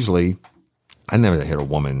 Usually, I never hit a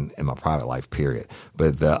woman in my private life, period.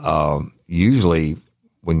 But usually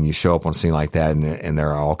when you show up on a scene like that and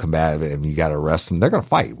they're all combative and you got to arrest them, they're going to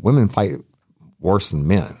fight. Women fight worse than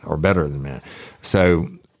men or better than men. So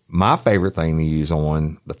my favorite thing to use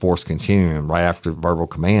on the force continuum right after verbal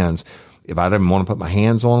commands, if I didn't want to put my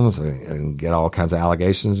hands on them and get all kinds of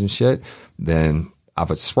allegations and shit, then I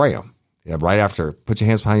would spray them. Yeah, right after, put your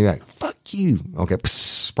hands behind your back. Fuck you. Okay,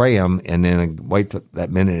 spray them, and then wait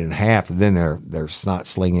that minute and a half, and then they're snot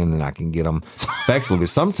slinging, and I can get them effectively. But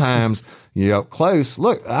sometimes you're up close.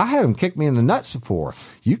 Look, I had them kick me in the nuts before.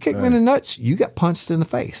 You kick me in the nuts, you got punched in the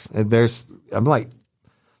face. And I'm like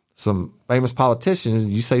some famous politicians.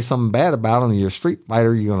 You say something bad about them, you're a street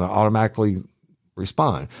fighter, you're going to automatically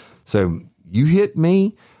respond. So you hit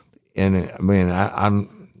me, and I mean, I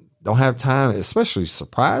don't have time, especially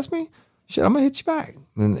surprise me. Shit, I'm gonna hit you back,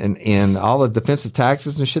 and all the defensive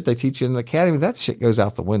tactics and shit they teach you in the academy, that shit goes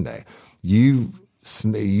out the window. You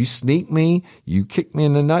sneak me, you kick me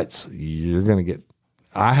in the nuts, you're gonna get.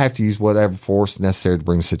 I have to use whatever force necessary to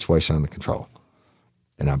bring the situation under control,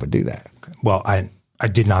 and I would do that. Okay. Well, I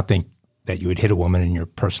did not think that you would hit a woman in your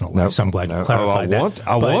personal life, so I'm glad you clarified that.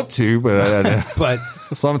 I want to, but but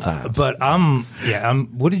sometimes. But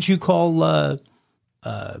what did you call?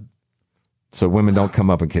 So women don't come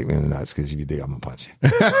up and kick me in the nuts, because if you do, I'm going to punch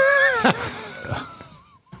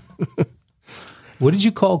you. What did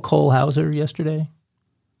you call Cole Hauser yesterday?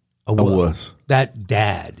 A wuss. That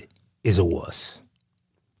dad is a wuss.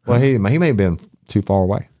 Well, he may have been too far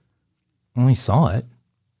away. Well, he saw it.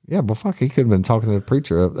 Yeah, but fuck, he could have been talking to the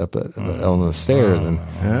preacher up on the stairs, and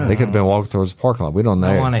they could have been walking towards the parking lot. We don't know.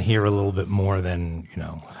 I want to hear a little bit more than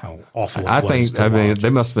how awful it was. I mean, they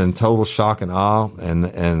must have been total shock and awe, and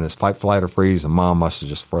this fight, flight, or freeze, and mom must have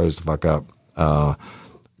just froze the fuck up.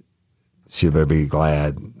 She better be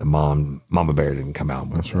glad the Mama Bear didn't come out.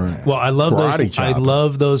 That's right. Well, I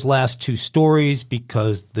love those last two stories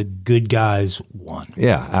because the good guys won.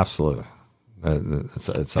 Yeah, absolutely.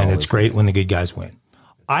 It's great when the good guys win.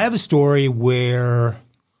 I have a story where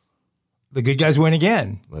the good guys win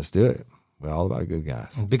again. Let's do it. We're all about good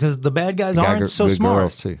guys. Because the bad guys aren't so good smart.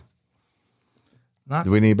 Girls too. Do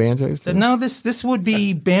we need banjos? No, this would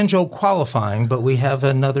be banjo qualifying, but we have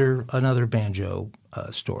another banjo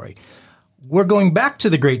story. We're going back to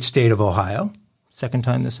the great state of Ohio. Second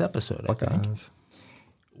time this episode, I think.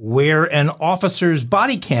 Where an officer's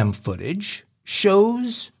body cam footage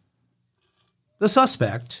shows the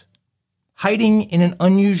suspect hiding in an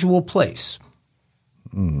unusual place.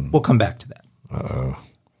 We'll come back to that. Uh-oh.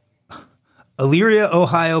 Elyria,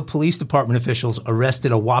 Ohio Police Department officials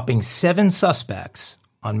arrested a whopping 7 suspects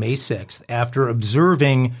on May 6th after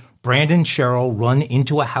observing Brandon Sherrill run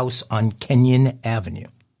into a house on Kenyon Avenue.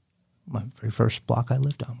 My very first block I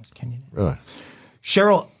lived on was Kenyon Avenue. Really?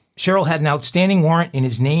 Sherrill had an outstanding warrant in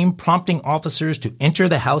his name, prompting officers to enter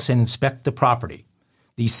the house and inspect the property.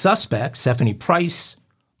 The suspects, Stephanie Price,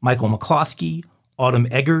 Michael McCloskey, Autumn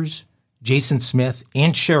Eggers, Jason Smith,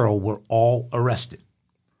 and Sherrill were all arrested.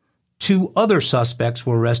 2 other suspects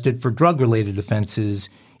were arrested for drug-related offenses,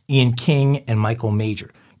 Ian King and Michael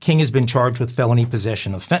Major. King has been charged with felony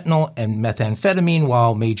possession of fentanyl and methamphetamine,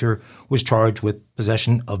 while Major was charged with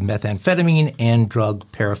possession of methamphetamine and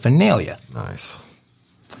drug paraphernalia. Nice.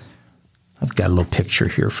 I've got a little picture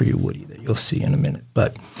here for you, Woody, that you'll see in a minute.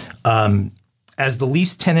 But as the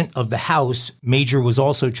least tenant of the house, Major was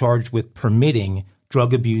also charged with permitting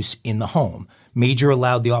drug abuse in the home. Major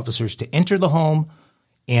allowed the officers to enter the home,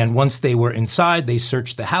 and once they were inside, they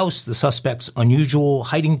searched the house. The suspects' unusual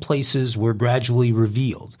hiding places were gradually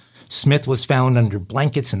revealed. Smith was found under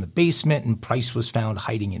blankets in the basement, and Price was found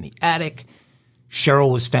hiding in the attic.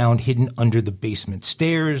 Sherrill was found hidden under the basement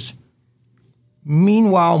stairs.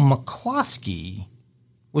 Meanwhile, McCloskey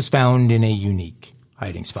was found in a unique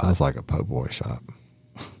hiding spot. Sounds like a po' boy shop.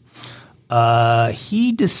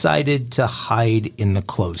 He decided to hide in the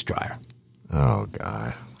clothes dryer. Oh,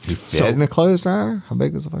 God. He fit in the clothes dryer? How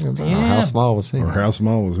big was the fucking dryer? Yeah. How small was he? Or how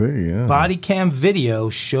small was he? Yeah. Body cam video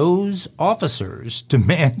shows officers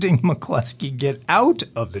demanding McCluskey get out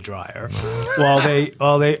of the dryer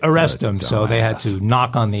while they arrest him. So they had to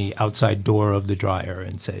knock on the outside door of the dryer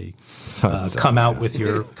and say, "Come out with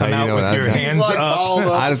your hands up."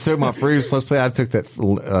 I took my freeze plus play. I took that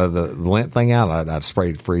the lint thing out. I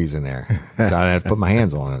sprayed freeze in there, so I had to put my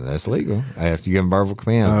hands on it. That's legal. I have to give him verbal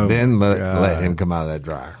command, then let him come out of that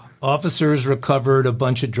dryer. Officers recovered a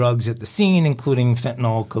bunch of drugs at the scene, including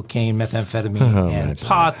fentanyl, cocaine, methamphetamine, and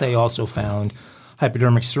pot. They also found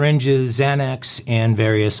hypodermic syringes, Xanax, and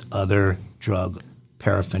various other drug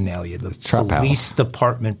paraphernalia. The police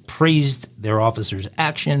department praised their officers'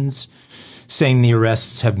 actions, saying the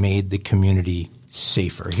arrests have made the community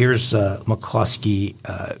safer. Here's McCluskey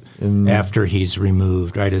after he's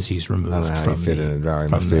removed, right as he's removed I don't know how from he fit in a dryer.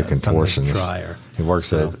 He must be a contortionist. He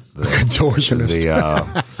works at the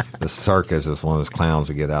contortionist. The circus is one of those clowns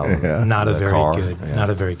to get out of not a the very car. good,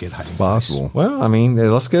 not a very good hiding Possible. place. Well, I mean,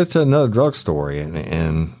 let's get to another drug story,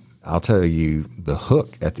 and I'll tell you the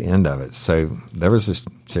hook at the end of it. So there was this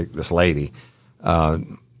chick, this lady,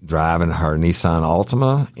 driving her Nissan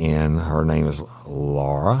Altima, and her name is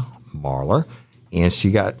Laura Marler, and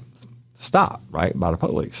she got stopped, right, by the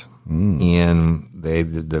police. And they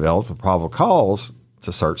developed a probable cause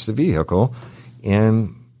to search the vehicle,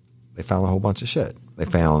 and they found a whole bunch of shit. They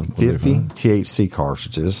found 50 THC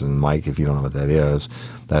cartridges, and Mike, if you don't know what that is,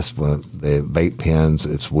 that's when the vape pens,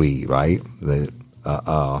 it's weed, right?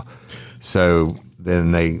 So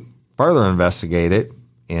then they further investigated,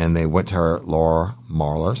 and they went to her, Laura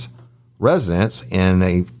Marler's residence, and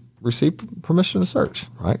they received permission to search,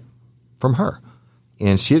 right, from her.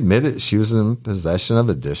 And she admitted she was in possession of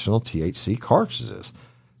additional THC cartridges.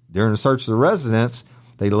 During the search of the residence,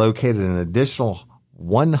 they located an additional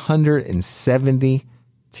 170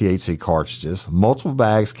 THC cartridges, multiple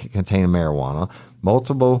bags containing marijuana,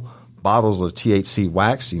 multiple bottles of THC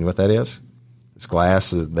wax. Do you know what that is? It's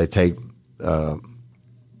glass. They take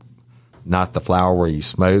not the flower where you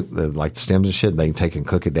smoke, like the stems and shit. They take and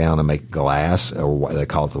cook it down and make glass, or what they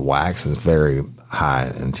call it the wax, and it's very high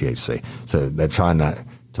in THC. So they're trying not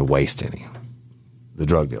to waste any. The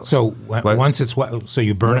drug dealers. So once it's so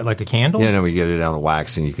you burn it like a candle? Yeah, no, we get it down to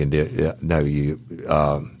wax, and you can do it. No, you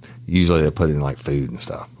usually they put it in like food and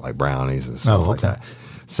stuff, like brownies and stuff like that.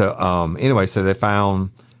 So anyway, so they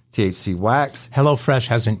found THC wax. HelloFresh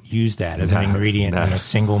hasn't used that as an ingredient in a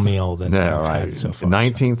single meal that I've had so far.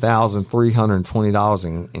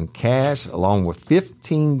 $19,320 in cash, along with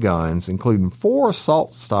 15 guns, including 4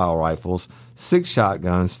 assault-style rifles, 6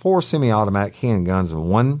 shotguns, 4 semi-automatic handguns, and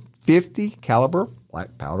 1 .50 caliber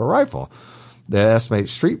black powder rifle. The estimated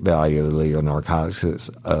street value of the illegal narcotics is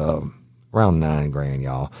around $9,000,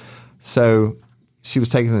 y'all. So she was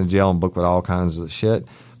taken to jail and booked with all kinds of shit.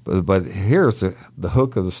 But here's the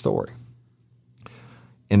hook of the story.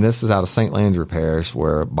 And this is out of St. Landry Parish,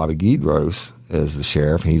 where Bobby Guidros is the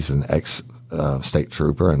sheriff. He's an ex-state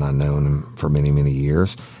trooper, and I've known him for many, many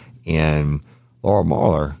years. And Laura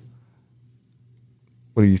Marler,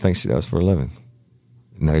 what do you think she does for a living?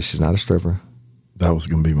 No, she's not a stripper. That was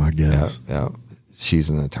going to be my guess. Yeah. She's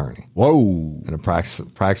an attorney. Whoa. And a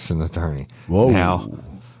practicing attorney. Whoa. Now,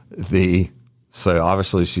 the So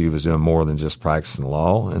obviously she was doing more than just practicing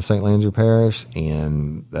law in St. Landry Parish.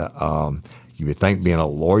 And you would think being a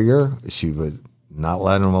lawyer, she would not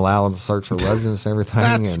let them allow them to search her residence and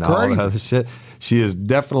everything and all that other shit. She is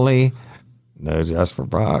definitely no Jasper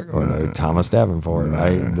Brock or no Thomas Davenport,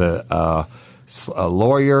 right? A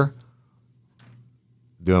lawyer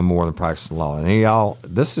doing more than practicing law. And y'all,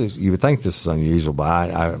 you would think this is unusual,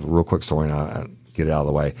 but I have a real quick story and I'll get it out of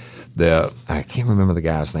the way. I can't remember the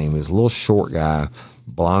guy's name. He was a little short guy,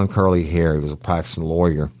 blonde curly hair. He was a practicing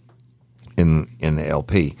lawyer in the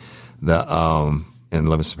LP, in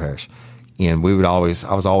Livingston Parish. And I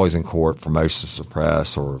was always in court for motion to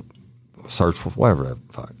suppress or search for whatever,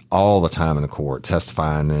 all the time in the court,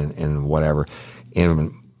 testifying and whatever.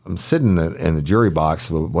 And I'm sitting in the jury box.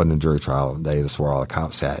 It wasn't a jury trial day. That's where all the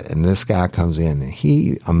cops sat. And this guy comes in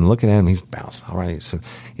and I'm looking at him. He's bouncing. All right. So,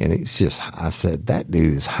 and it's just, I said, that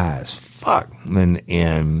dude is high as fuck. And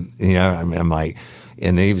you know, I mean, I'm like,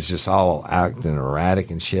 and he was just all acting erratic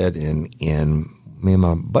and shit. And me and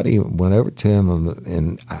my buddy went over to him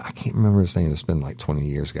and I can't remember his name. It's been like 20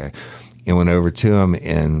 years ago. And went over to him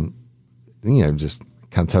and, you know, just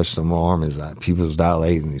kind of touched him on the arm. His pupils was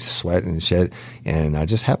dilated and he's sweating and shit. And I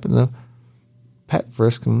just happened to pat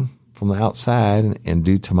frisk him from the outside. And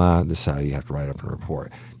due to this is how you have to write up a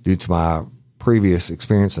report. Due to my previous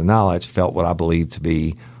experience and knowledge, felt what I believed to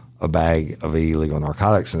be a bag of illegal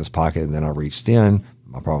narcotics in his pocket. And then I reached in,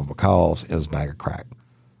 my probable cause, it was a bag of crack.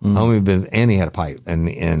 Mm-hmm. And he had a pipe, and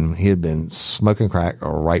he had been smoking crack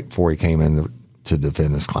right before he came in to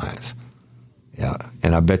defend his clients. Yeah,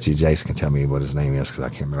 and I bet you Jason can tell me what his name is because I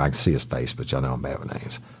can't remember. I can see his face, but y'all know I'm bad with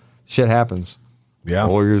names. Shit happens. Yeah,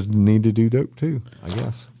 lawyers need to do dope too, I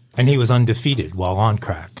guess. And he was undefeated while on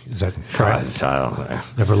crack. Is that correct? I don't know.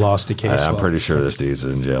 Never lost a case. I'm pretty sure this dude's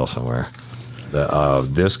in jail somewhere.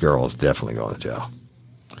 This girl is definitely going to jail.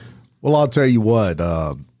 Well, I'll tell you what.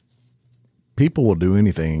 People will do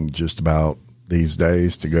anything just about these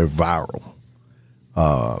days to go viral.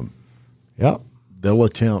 Yep. They'll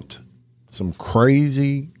attempt some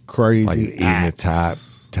crazy like eating the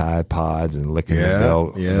Tide Pods and licking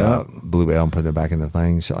the Blue Bell and putting it back in the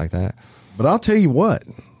thing, shit like that. But I'll tell you what,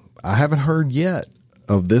 I haven't heard yet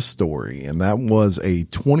of this story, and that was a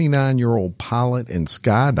 29-year-old pilot and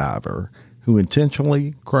skydiver who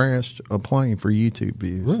intentionally crashed a plane for YouTube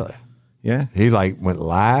views. Really? Yeah. He went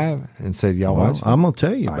live and said, y'all watch it? I'm going to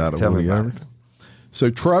tell you about it. Tell me about it.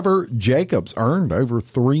 So Trevor Jacobs earned over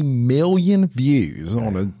 3 million views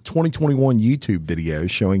on a 2021 YouTube video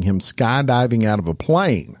showing him skydiving out of a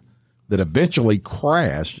plane that eventually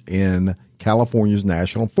crashed in California's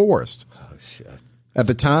National Forest. Oh, shit. At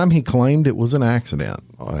the time, he claimed it was an accident.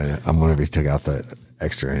 I'm wondering if he took out the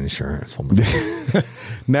extra insurance on the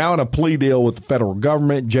Now in a plea deal with the federal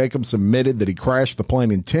government, Jacobs admitted that he crashed the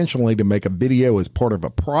plane intentionally to make a video as part of a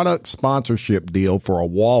product sponsorship deal for a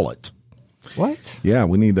wallet. What? Yeah,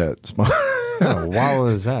 we need that.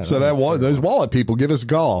 Wallet is that? So those wallet people, give us a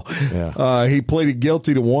call. Yeah. He pleaded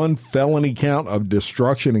guilty to 1 felony count of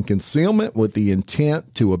destruction and concealment with the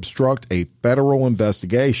intent to obstruct a federal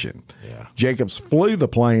investigation. Yeah. Jacobs flew the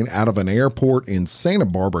plane out of an airport in Santa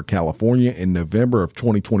Barbara, California in November of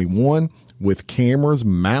 2021 with cameras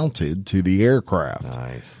mounted to the aircraft.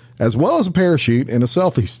 Nice. As well as a parachute and a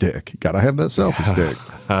selfie stick. Got to have that selfie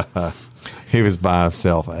stick. He was by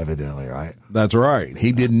himself, evidently, right? That's right.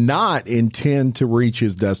 He did not intend to reach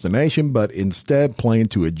his destination, but instead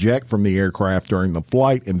planned to eject from the aircraft during the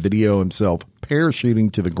flight and video himself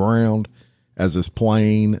parachuting to the ground as his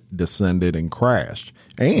plane descended and crashed.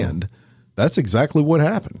 And that's exactly what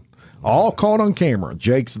happened. All caught on camera.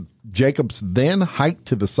 Jacobs then hiked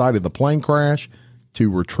to the site of the plane crash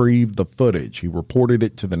to retrieve the footage. He reported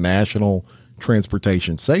it to the National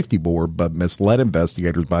Transportation Safety Board, but misled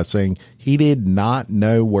investigators by saying he did not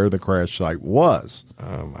know where the crash site was.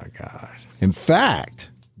 Oh, my God. In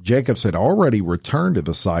fact, Jacobs had already returned to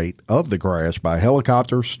the site of the crash by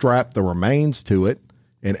helicopter, strapped the remains to it,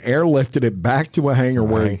 and airlifted it back to a hangar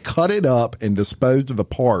where he cut it up and disposed of the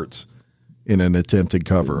parts in an attempted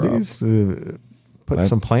cover-up. Put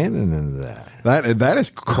some planning into that. That is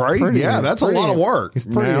crazy. That's a lot of work. It's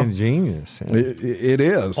pretty ingenious. Yeah. It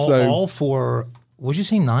is. All for, would you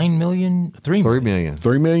say 9 million? 3 million. 3 million.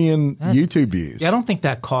 3 million YouTube views. Yeah, I don't think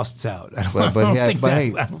that costs out. I don't think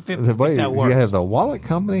you have the wallet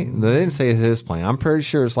company. They didn't say it's his plane. I'm pretty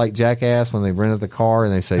sure it's like Jackass when they rented the car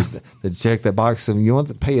and they say, they check that box and you want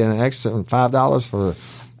to pay an extra $5 for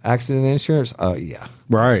accident insurance? Yeah.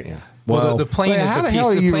 Right. Yeah. Well, the plane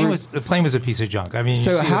the plane was a piece of junk. I mean,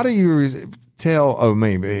 so how do you tell? Oh,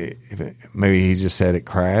 maybe he just said it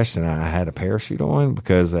crashed and I had a parachute on,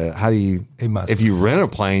 because how do you? If you rent a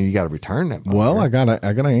plane, you got to return that money. Well, I gotta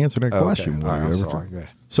answer that question. Okay. All right, I'm sorry.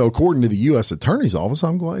 So according to the U.S. Attorney's Office,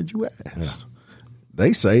 I'm glad you asked. Yeah.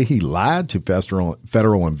 They say he lied to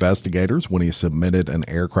federal investigators when he submitted an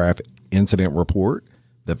aircraft incident report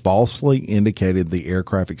that falsely indicated the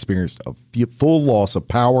aircraft experienced a full loss of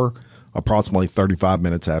power approximately 35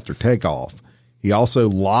 minutes after takeoff. He also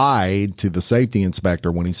lied to the safety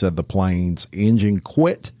inspector when he said the plane's engine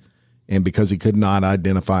quit, and because he could not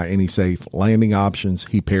identify any safe landing options,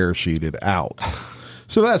 he parachuted out.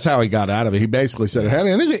 So that's how he got out of it. He basically said, I had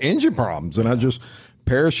engine problems, and I just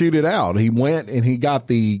parachuted out. He went and he got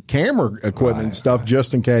the camera equipment and stuff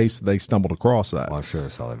just in case they stumbled across that. Well, I'm sure I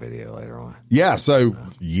saw that video later on. Yeah, so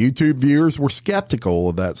YouTube viewers were skeptical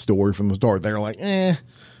of that story from the start. They were like,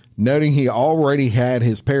 noting he already had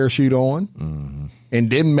his parachute on and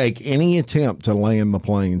didn't make any attempt to land the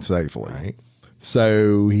plane safely. Right.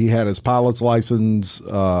 So he had his pilot's license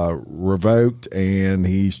revoked, and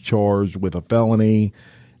he's charged with a felony,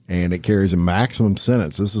 and it carries a maximum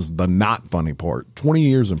sentence. This is the not funny part: 20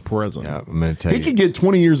 years in prison. Yeah, I'm going to tell you, he could get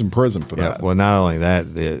 20 years in prison for that. Well, not only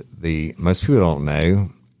that, the most people don't know,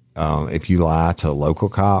 if you lie to a local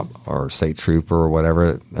cop or state trooper or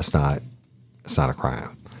whatever, it's not a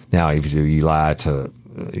crime. Now, if you lie to,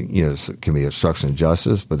 it can be obstruction of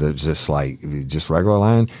justice, but it's just like just regular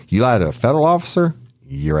lying. You lie to a federal officer,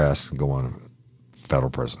 your ass can go on federal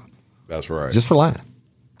prison. That's right. Just for lying.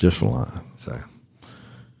 Just for lying. So,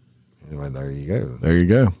 anyway, there you go. There you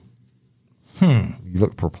go. You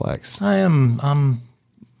look perplexed. I'm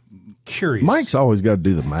curious. Mike's always got to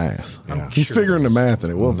do the math. Yeah. He's figuring the math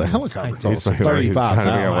in it. Well, if the helicopter costs He's trying to figure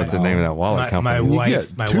out what the name of that wallet company is. You get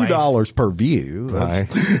 $2 per view. Right.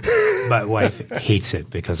 My wife hates it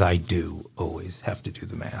because I do always have to do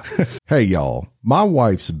the math. Hey, y'all. My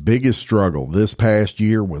wife's biggest struggle this past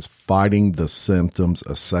year was fighting the symptoms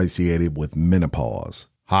associated with menopause.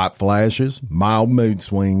 Hot flashes, mild mood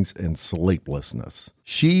swings, and sleeplessness.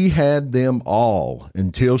 She had them all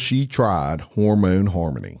until she tried Hormone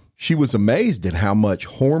Harmony. She was amazed at how much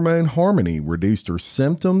Hormone Harmony reduced her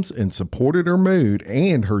symptoms and supported her mood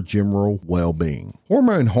and her general well-being.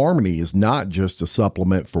 Hormone Harmony is not just a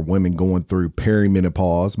supplement for women going through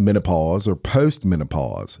perimenopause, menopause, or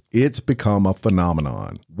postmenopause. It's become a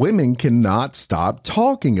phenomenon. Women cannot stop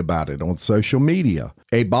talking about it on social media.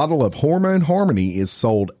 A bottle of Hormone Harmony is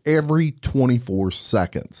sold every 24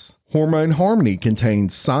 seconds. Hormone Harmony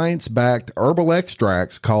contains science-backed herbal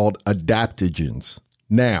extracts called adaptogens.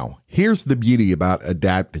 Now, here's the beauty about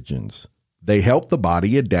adaptogens. They help the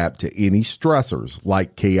body adapt to any stressors,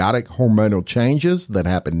 like chaotic hormonal changes that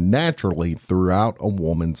happen naturally throughout a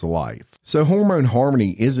woman's life. So Hormone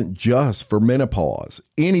Harmony isn't just for menopause.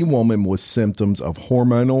 Any woman with symptoms of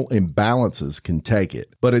hormonal imbalances can take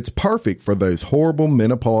it, but it's perfect for those horrible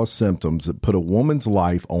menopause symptoms that put a woman's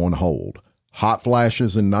life on hold. Hot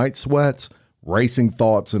flashes and night sweats, racing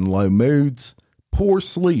thoughts and low moods, poor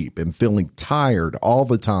sleep and feeling tired all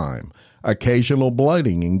the time, occasional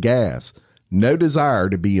bloating and gas, no desire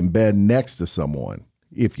to be in bed next to someone,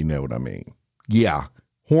 if you know what I mean. Yeah,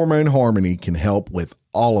 Hormone Harmony can help with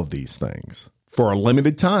all of these things. For a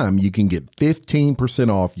limited time, you can get 15%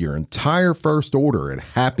 off your entire first order at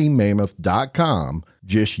happymammoth.com.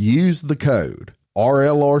 Just use the code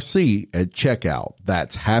RLRC at checkout.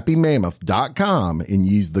 That's happymammoth.com and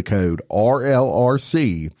use the code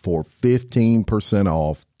RLRC for 15%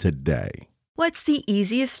 off today. What's the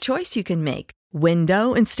easiest choice you can make?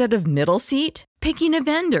 Window instead of middle seat? Picking a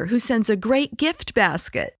vendor who sends a great gift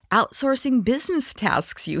basket? Outsourcing business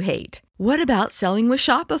tasks you hate? What about selling with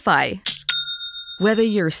Shopify? Whether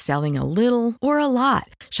you're selling a little or a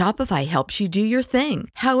lot, Shopify helps you do your thing,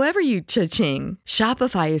 however you cha-ching.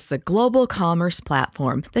 Shopify is the global commerce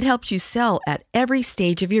platform that helps you sell at every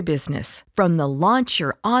stage of your business. From the launch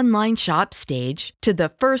your online shop stage to the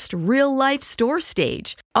first real-life store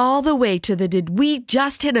stage, all the way to the did we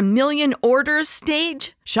just hit 1 million orders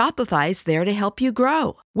stage. Shopify's there to help you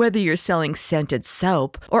grow. Whether you're selling scented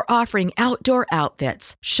soap or offering outdoor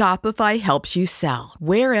outfits, Shopify helps you sell.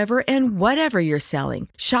 Wherever and whatever you're selling,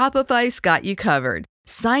 Shopify's got you covered.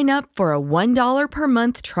 Sign up for a $1 per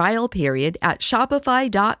month trial period at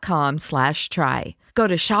shopify.com/try. Go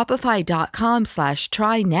to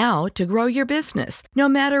shopify.com/try now to grow your business, no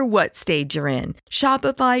matter what stage you're in.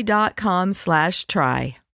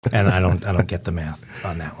 Shopify.com/try. And I don't get the math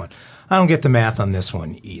on that one. I don't get the math on this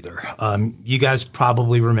one either. You guys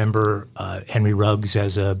probably remember Henry Ruggs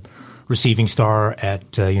as a receiving star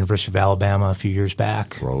at University of Alabama a few years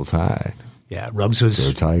back. Roll Tide. Yeah, Ruggs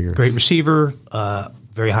was a great receiver,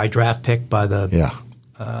 very high draft pick by the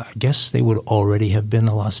I guess they would already have been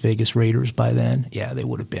the Las Vegas Raiders by then. Yeah, they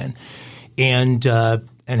would have been. And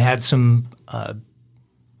had some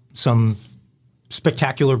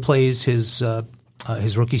spectacular plays his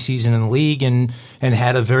rookie season in the league, and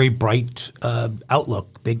had a very bright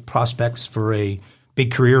outlook. Big prospects for a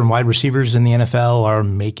big career, and wide receivers in the NFL are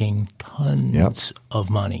making tons of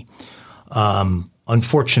money.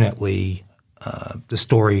 Unfortunately, the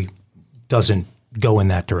story doesn't go in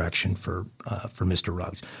that direction for Mr.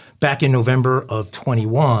 Ruggs. Back in November of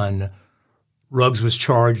 21, Ruggs was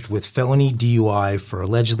charged with felony DUI for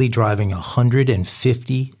allegedly driving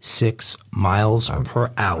 156 miles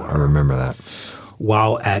per hour. I remember that.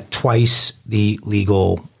 While at twice the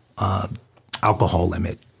legal alcohol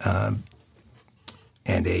limit,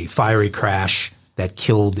 and a fiery crash that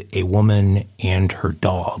killed a woman and her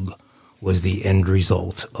dog was the end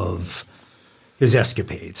result of his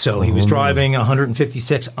escapade. So he was driving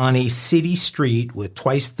 156 on a city street with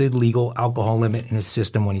twice the legal alcohol limit in his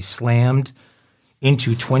system when he slammed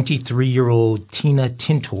into 23-year-old Tina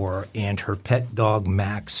Tintor and her pet dog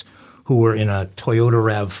Max, who were in a Toyota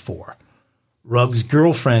RAV4. Ruggs'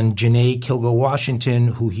 girlfriend, Janae Kilgo-Washington,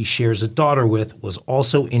 who he shares a daughter with, was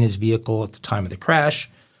also in his vehicle at the time of the crash,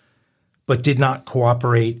 but did not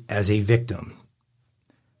cooperate as a victim.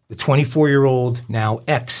 The 24-year-old, now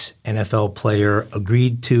ex-NFL player,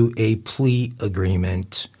 agreed to a plea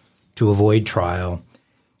agreement to avoid trial.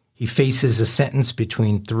 He faces a sentence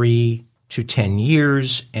between 3 to 10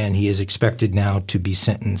 years, and he is expected now to be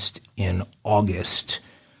sentenced in August.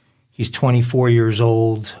 He's 24 years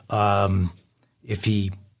old. If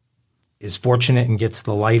he is fortunate and gets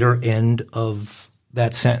the lighter end of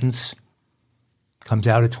that sentence, comes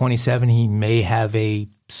out at 27, he may have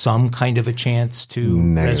some kind of a chance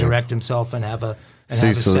to resurrect himself and have a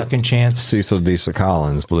second chance. Cecil Diesel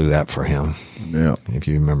Collins blew that for him. Yeah, if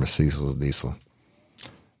you remember Cecil Diesel.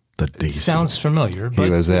 The Diesel. It sounds familiar. He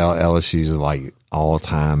was LSU's like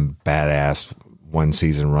all-time badass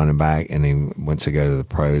one-season running back, and he went to go to the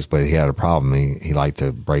pros, but he had a problem. He liked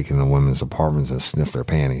to break into women's apartments and sniff their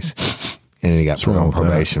panties. And then he got put on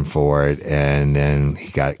probation for it, and then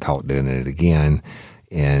he got caught doing it again.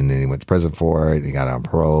 And then he went to prison for it. He got on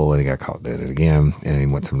parole, and he got caught doing it again. And he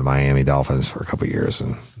went to the Miami Dolphins for a couple of years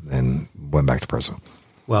and then went back to prison.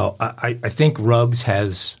 Well, I think Ruggs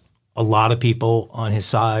has a lot of people on his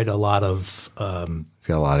side, a lot of he's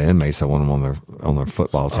got a lot of inmates that want him on their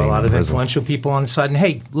football team. A lot of influential people on his side. And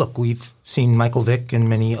hey, look, we've seen Michael Vick and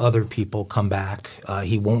many other people come back.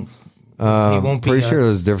 He won't be. Pretty sure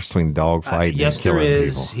there's a difference between dogfighting and killing people. Yes, there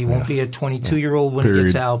is. He won't be a 22-year-old when he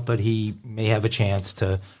gets out, but he may have a chance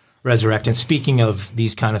to resurrect. And speaking of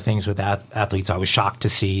these kind of things with athletes, I was shocked to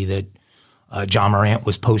see that John Morant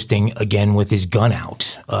was posting again with his gun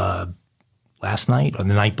out last night or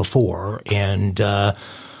the night before, and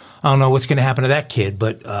I don't know what's going to happen to that kid,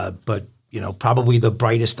 but probably the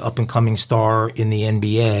brightest up and coming star in the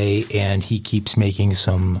NBA, and he keeps making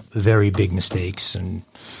some very big mistakes, and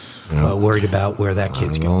worried about where that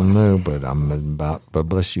kid's going. I don't know, but I'm about to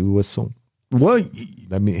bless you with some. What?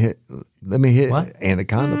 Let me hit what?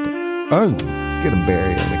 Anaconda. Oh, get him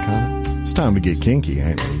Barry Anaconda. It's time to get kinky,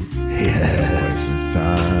 ain't it? Yes, it's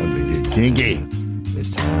time to get kinky.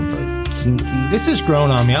 It's time for kinky. This has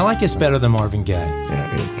grown on me. I like this better than Marvin Gaye.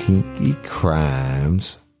 Yeah, Kinky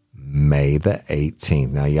Crimes, May the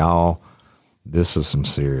 18th. Now, y'all, this is some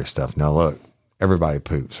serious stuff. Now, look, everybody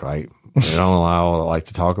poops, right? They don't like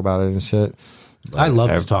to talk about it and shit. I love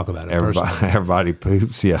to talk about it. Everybody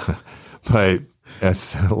poops, yeah. But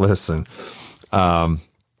listen, an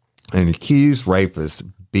accused rapist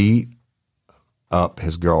beat up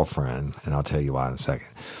his girlfriend, and I'll tell you why in a second.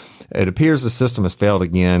 It appears the system has failed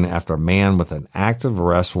again after a man with an active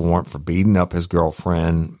arrest warrant for beating up his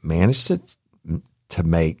girlfriend managed to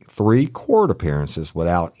make 3 court appearances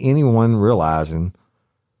without anyone realizing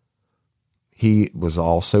he was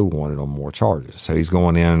also wanted on more charges. So he's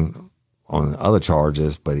going in on other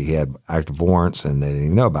charges, but he had active warrants and they didn't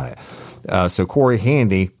even know about it. So Corey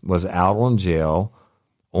Handy was out on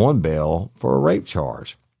bail for a rape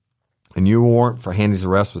charge. A new warrant for Handy's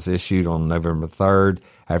arrest was issued on November 3rd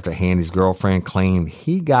after Handy's girlfriend claimed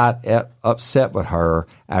he got upset with her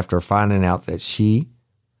after finding out that she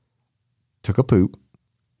took a poop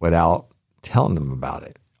without telling him about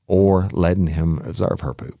it or letting him observe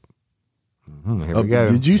her poop. Here we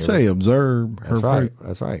go. Did you say observe her poop?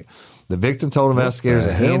 That's right. The victim told investigators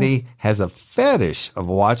that Handy has a fetish of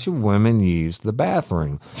watching women use the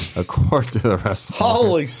bathroom, according to the restaurant.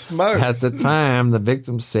 Holy smokes. At the time, the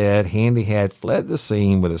victim said Handy had fled the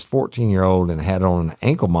scene with his 14-year-old and had on an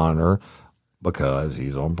ankle monitor because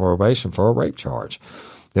he's on probation for a rape charge.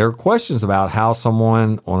 There are questions about how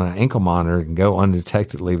someone on an ankle monitor can go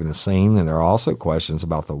undetected leaving the scene, and there are also questions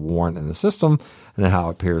about the warrant in the system and how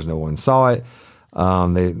it appears no one saw it.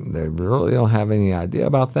 They really don't have any idea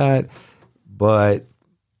about that. But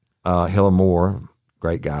Hiller Moore,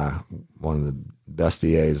 great guy, one of the best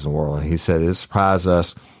DAs in the world, he said it surprised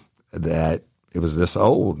us that it was this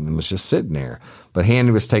old and was just sitting there. But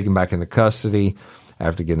Handy was taken back into custody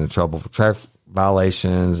after getting in trouble for traffic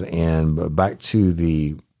violations. And back to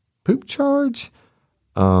the poop charge,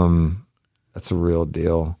 that's a real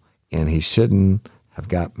deal. And he shouldn't have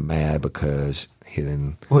got mad because he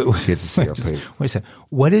didn't get to see her poop. Wait a second.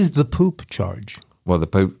 What is the poop charge? Well, the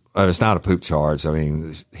poop, it's not a poop charge. I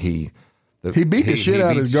mean, he beat the shit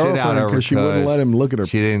out of his girlfriend because she wouldn't let him look at her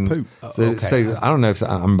poop. So I don't know if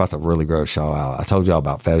I'm about to really gross y'all out. I told y'all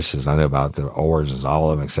about fetishes. I know about the origins,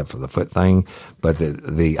 all of them except for the foot thing. But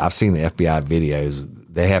I've seen the FBI videos.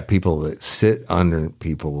 They have people that sit under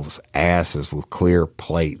people's asses with clear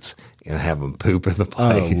plates and have them poop in the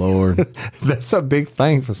plate. Oh, Lord. That's a big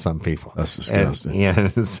thing for some people. That's disgusting.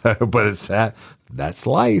 But it's that's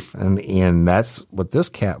life. And that's what this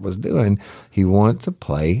cat was doing. He wanted to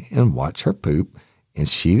play and watch her poop, and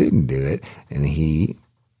she didn't do it. And he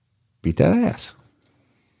beat that ass.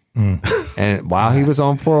 And while he was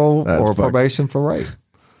on parole or probation for rape.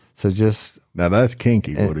 So just. Now that's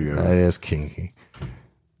kinky, Woody. That is kinky.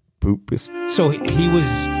 Poop is. So he was.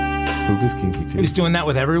 Poop is kinky too. He was doing that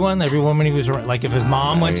with everyone. Every woman he was like, if his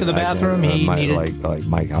mom went to the bathroom, he needed. Like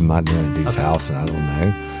Mike, I'm not doing a dude's house, and I don't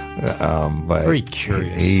know. But very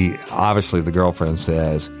curious. He obviously, the girlfriend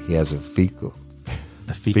says he has a fecal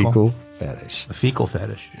fetish. A fecal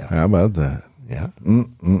fetish. Yeah. How about that? Yeah.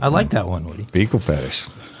 I like that one, Woody. Fecal fetish.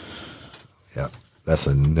 Yeah, that's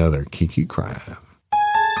another kinky crime.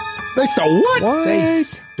 They stole what? They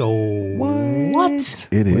stole what?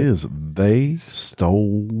 It is. They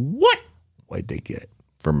stole what? What'd they get?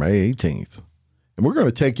 For May 18th. And we're going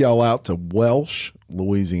to take y'all out to Welsh,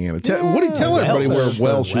 Louisiana. What do you tell everybody where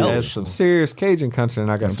Welsh is? There's some serious Cajun country,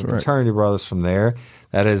 and I got some fraternity brothers from there.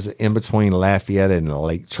 That is in between Lafayette and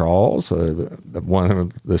Lake Charles. The one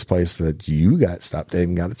of this place that you got stopped at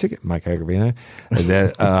and got a ticket, Mike Agravino.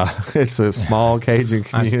 It's a small Cajun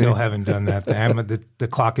community. I still haven't done that. The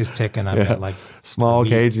clock is ticking. I've got like small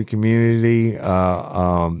Cajun community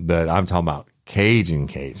that I'm talking about. Cajun,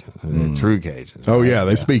 true Cajun. Oh yeah,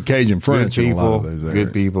 they speak Cajun French. Good people, in a lot of those areas.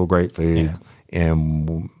 Good people, great food,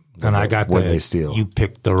 and I got what they steal. You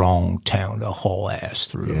picked the wrong town to haul ass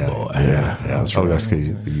through, boy. Yeah, that's right. That's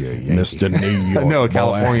because you're a Yankee. Mr. New York. No, a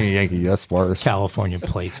California Yankee. That's worse. California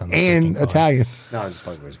plates on the and Italian. No, I'm just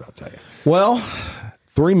fucking with you about Italian. Well,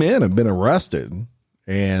 3 men have been arrested,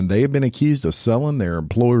 and they have been accused of selling their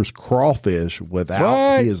employer's crawfish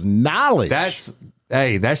without his knowledge.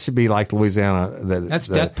 That should be like Louisiana. That's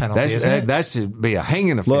death penalty, isn't it? That should be a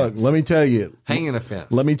hanging offense. Look, let me tell you. Hanging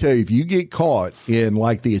offense. Let me tell you, if you get caught in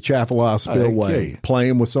like the Atchafalaya Spillway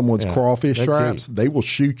playing with someone's crawfish traps, they will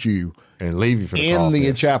shoot you and leave you for the in crawfish. the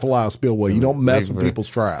Atchafalaya Spillway. You don't mess with people's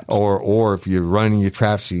traps. Or if you're running your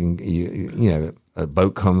traps, you know, a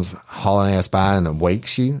boat comes hauling ass by and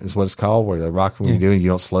wakes you, is what it's called, where they rock when you're doing, you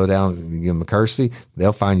don't slow down and you give them a courtesy,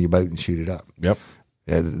 they'll find your boat and shoot it up. Yep.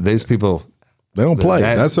 Yeah, these people. They don't play.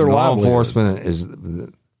 That's their law livelihood. enforcement is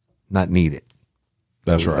not needed.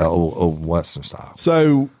 That's right. Old Western style.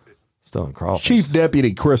 So, still in crawfish. Chief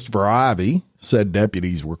Deputy Christopher Ivey said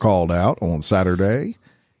deputies were called out on Saturday,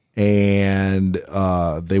 and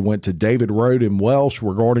they went to David Road in Welsh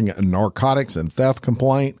regarding a narcotics and theft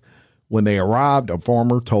complaint. When they arrived, a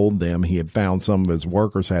farmer told them he had found some of his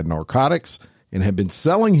workers had narcotics and had been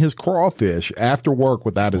selling his crawfish after work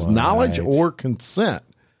without his knowledge or consent.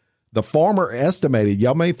 The farmer estimated,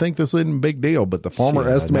 y'all may think this isn't a big deal, but the farmer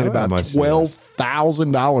estimated about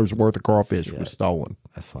 $12,000 worth of crawfish was stolen.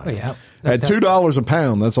 That's like at $2 a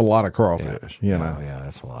pound. That's a lot of crawfish. You know,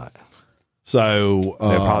 that's a lot. So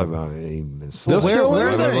they're probably even been sold.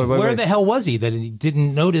 Where the hell was he that he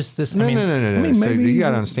didn't notice this? No. I mean, so you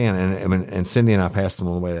got to understand, and Cindy and I passed them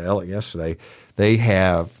on the way to Elliott yesterday. They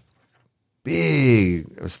have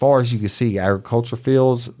big, as far as you can see, agriculture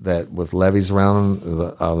fields that with levees around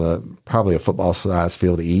them, probably a football size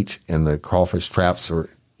field each, and the crawfish traps are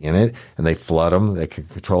in it, and they flood them. They can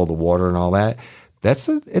control the water and all that. It's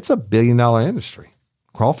a $1 billion industry.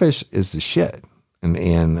 Crawfish is the shit,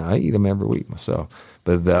 and I eat them every week myself.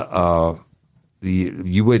 But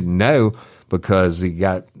you wouldn't know because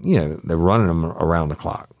they're running them around the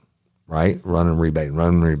clock, right? Running,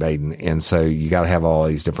 rebating. And so you got to have all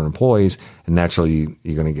these different employees, and naturally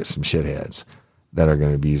you're going to get some shitheads that are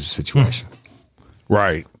going to abuse the situation.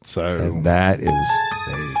 Right. So and that is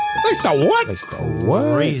they stole what? They stole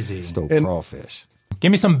what? Crazy. They stole crawfish.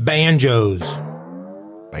 Give me some banjos.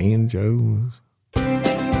 Banjos. Piece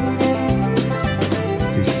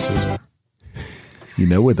of scissor. You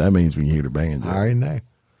know what that means when you hear the banjo. I already know.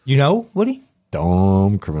 You know, Woody?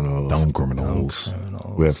 Dumb criminals.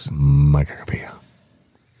 With Mike Agapia.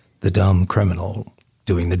 The dumb criminal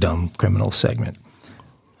doing the dumb criminal segment.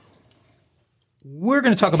 We're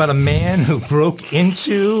going to talk about a man who broke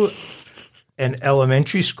into an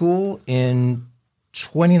elementary school in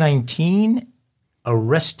 2019,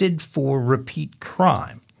 arrested for repeat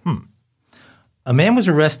crime. A man was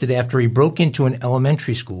arrested after he broke into an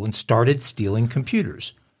elementary school and started stealing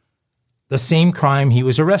computers. The same crime he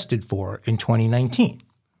was arrested for in 2019.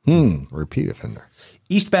 Repeat offender.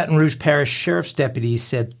 East Baton Rouge Parish Sheriff's deputies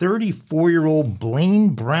said 34-year-old Blaine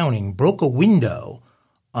Browning broke a window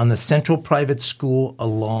on the Central Private School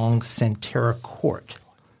along Centera Court.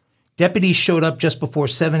 Deputies showed up just before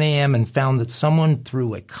 7 a.m. and found that someone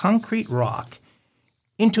threw a concrete rock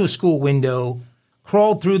into a school window,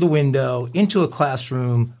 crawled through the window into a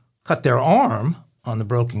classroom, cut their arm on the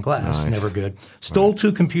broken glass, never good, stole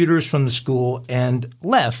 2 computers from the school, and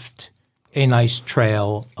left a nice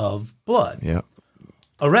trail of blood. Yep.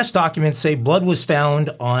 Arrest documents say blood was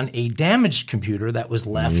found on a damaged computer that was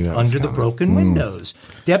left under the broken windows.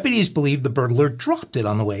 Deputies believe the burglar dropped it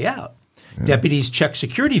on the way out. Yeah. Deputies checked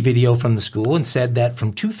security video from the school and said that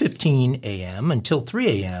from 2:15 a.m. until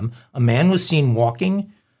 3 a.m., a man was seen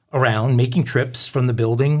walking around making trips from the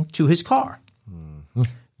building to his car.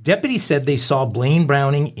 Deputies said they saw Blaine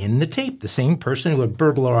Browning in the tape, the same person who had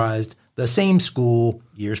burglarized the same school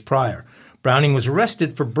years prior. Browning was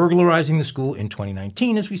arrested for burglarizing the school in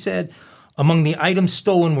 2019, as we said. Among the items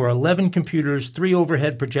stolen were 11 computers, 3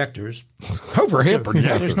 overhead projectors. Overhead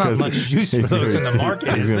projectors? There's not much use for those in the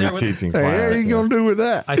market, is there? Hey, what are you going to do with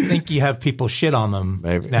that? I think you have people shit on them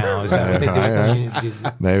now. Is that what they do?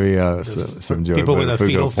 Maybe some people with a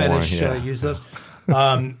fetal fetish use those.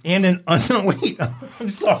 And wait, I'm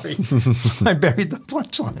sorry. I buried the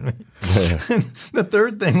punchline. The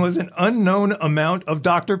third thing was an unknown amount of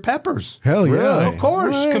Dr. Peppers. Hell yeah. Really? Of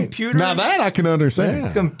course. Right. Computers. Now that I can understand.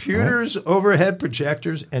 Yeah. Computers, overhead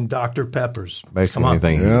projectors, and Dr. Peppers. Basically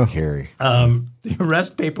anything you can carry. The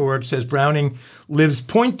arrest paperwork says Browning lives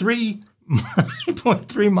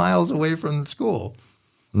 0.3 miles away from the school.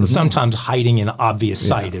 Sometimes hiding in obvious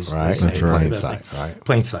sight is right. Plain sight. Right.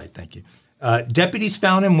 Plain sight, thank you. Deputies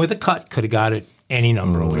found him with a cut. Could have got it any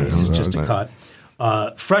number of ways. It's just a cut.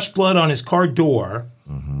 Fresh blood on his car door.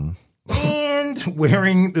 And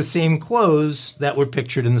wearing the same clothes that were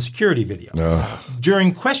pictured in the security video.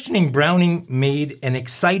 During questioning, Browning made an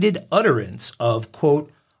excited utterance of, quote,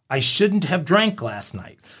 "I shouldn't have drank last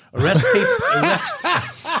night."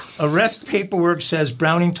 Arrest paperwork says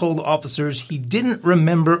Browning told officers he didn't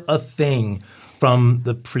remember a thing from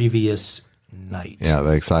the previous night. Yeah,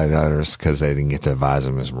 the excited others because they didn't get to advise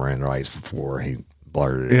him his Miranda rights before he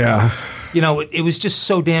blurted it out. You know, it was just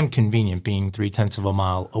so damn convenient being 0.3 of a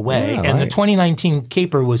mile away. And the 2019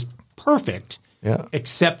 caper was perfect. Yeah.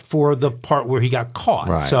 Except for the part where he got caught.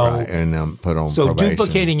 Right, and put on probation. probation.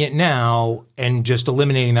 Duplicating it now and just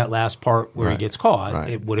eliminating that last part where he gets caught,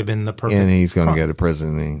 it would have been the perfect. And he's going to go to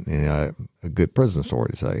prison, a good prison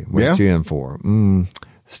story to say. What you in for?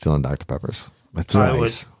 Stealing Dr. Peppers. That's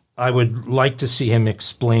nice. I would like to see him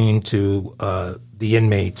explain to the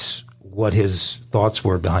inmates what his thoughts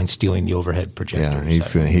were behind stealing the overhead projector. Yeah,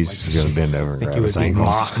 he's going to bend over and grab his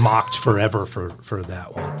ankles. He would be mocked forever for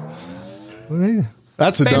that one.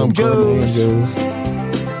 That's a dumb criminal.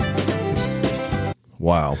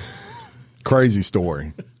 Wow. Crazy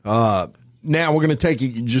story. Now we're going to take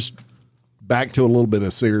you just back to a little bit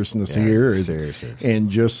of seriousness here. Serious. And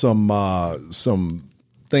just some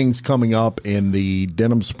things coming up in the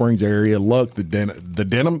Denham Springs area. Look,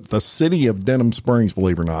 the city of Denham Springs,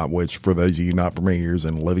 believe it or not, which for those of you not familiar is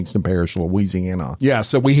in Livingston Parish, Louisiana. Yeah,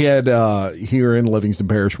 so we had here in Livingston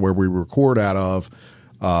Parish where we record out of,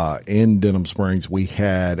 in Denham Springs, we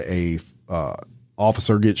had a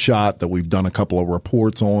officer get shot that we've done a couple of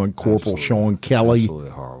reports on, Corporal Sean Kelly.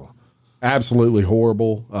 Absolutely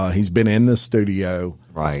horrible. He's been in the studio.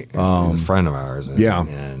 Right. He's a friend of ours.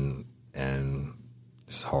 And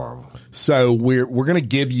it's horrible. So we're going to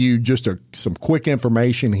give you just some quick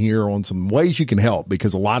information here on some ways you can help,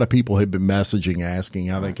 because a lot of people have been messaging asking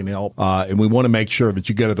how they can help. And we want to make sure that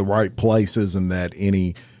you go to the right places and that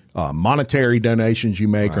any monetary donations you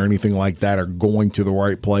make or anything like that are going to the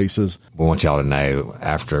right places. We want y'all to know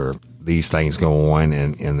after these things go on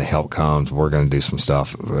and the help comes, we're going to do some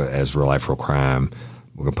stuff as Real Life Real Crime.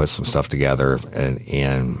 We're going to put some stuff together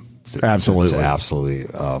and absolutely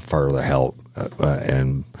further help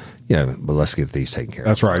but let's get these taken care of.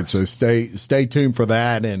 That's right. So stay tuned for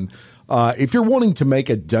that. And if you're wanting to make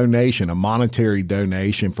a donation, a monetary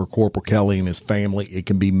donation for Corporal Kelly and his family, it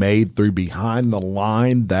can be made through Behind the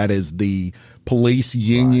Line. That is the police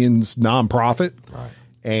union's nonprofit. Right.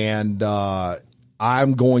 And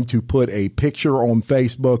I'm going to put a picture on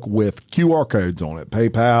Facebook with QR codes on it.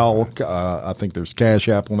 PayPal, I think there's Cash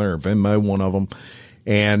App on there, or Venmo, one of them.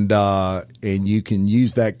 And you can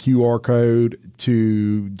use that QR code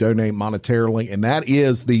to donate monetarily, and that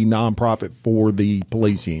is the nonprofit for the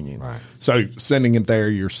police union. Right. So sending it there,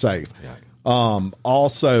 you're safe. Yeah.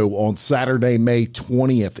 Also on Saturday, May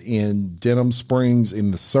 20th in Denham Springs in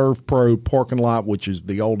the Surf Pro parking lot, which is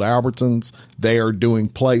the old Albertsons, they are doing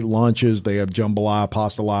plate lunches. They have jambalaya,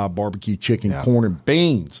 pasta, barbecue chicken, corn, and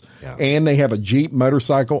beans. Yeah. And they have a Jeep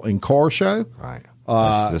motorcycle and car show. Right.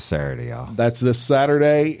 That's this Saturday, y'all. That's this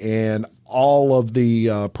Saturday, and all of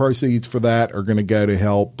the proceeds for that are going to go to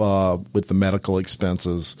help with the medical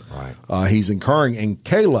expenses he's incurring. And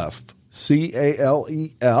CALEF,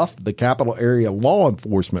 CALEF, the Capital Area Law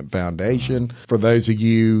Enforcement Foundation, for those of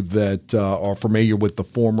you that are familiar with the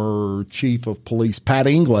former Chief of Police, Pat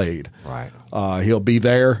Inglade. Right. He'll be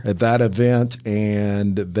there at that event,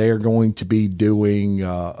 and they're going to be doing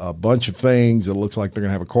a bunch of things. It looks like they're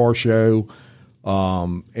going to have a car show.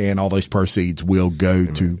 And all those proceeds will go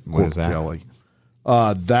to Corporal Kelly.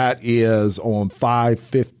 That is on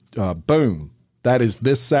 5/5. Boom. That is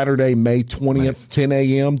this Saturday, May 20th, 10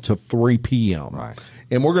 a.m. to 3 p.m. Right.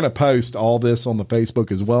 And we're going to post all this on the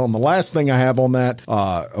Facebook as well. And the last thing I have on that,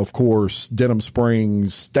 of course, Denham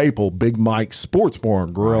Springs staple, Big Mike's Sports Bar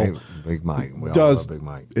and Grill. Right. Big Mike. We all love Big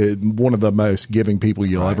Mike. One of the most giving people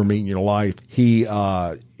you'll ever meet in your life. He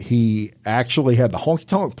actually had the Honky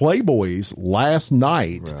Tonk Playboys last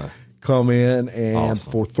night come in, and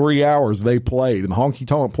for 3 hours they played. And the Honky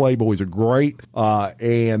Tonk Playboys are great.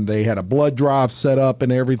 And they had a blood drive set up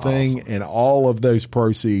and everything. And all of those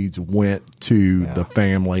proceeds went to the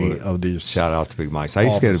family of this. Shout out to Big Mike's. I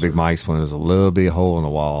used to go to Big Mike's when there was a little bit of hole in the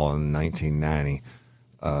wall in 1990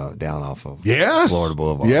 down off of Florida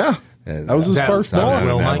Boulevard. Yeah. That was his first bar.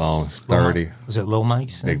 That long. 30. Was it Lil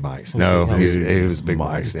Mike's? Big Mike's. No, it was Big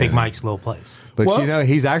Mike's. Big Mike's little place. But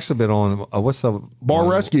he's actually been on what's the Bar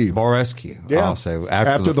Rescue? Bar Rescue. Yeah. Also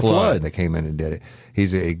after the flood, they came in and did it.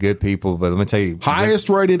 He's a good people, but let me tell you, highest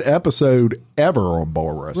rated episode ever on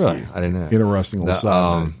Bar Rescue. Really? I didn't know. Interesting.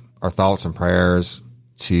 Our thoughts and prayers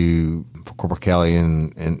to Corporal Kelly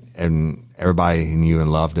and everybody who knew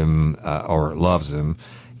and loved him or loves him,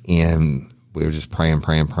 and we were just praying,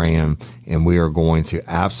 and we are going to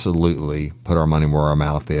absolutely put our money where our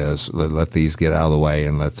mouth is. Let these get out of the way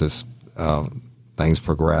and let this things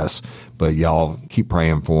progress. But y'all keep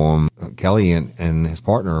praying for him. Kelly and his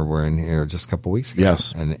partner were in here just a couple of weeks ago.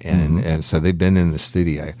 Yes. And so they've been in the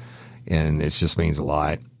studio, and it just means a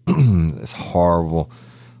lot. It's horrible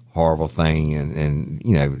thing. And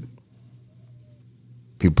you know,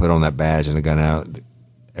 people put on that badge and the gun out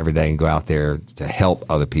every day and go out there to help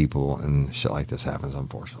other people, and shit like this happens,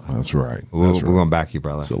 unfortunately. That's right. We're going to back you,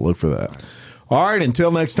 brother. So look for that. All right.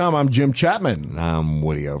 Until next time, I'm Jim Chapman. And I'm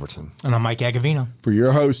Woody Overton. And I'm Mike Agavino. For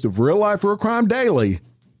your host of Real Life Real Crime Daily,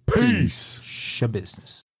 peace.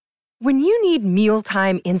 Shabusiness. When you need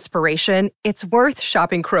mealtime inspiration, it's worth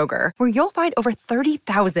shopping Kroger, where you'll find over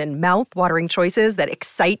 30,000 mouth-watering choices that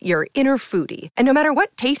excite your inner foodie. And no matter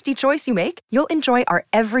what tasty choice you make, you'll enjoy our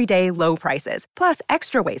everyday low prices, plus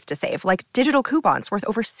extra ways to save, like digital coupons worth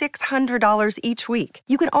over $600 each week.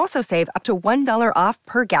 You can also save up to $1 off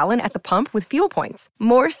per gallon at the pump with fuel points.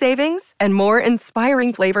 More savings and more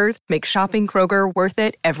inspiring flavors make shopping Kroger worth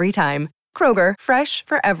it every time. Kroger, fresh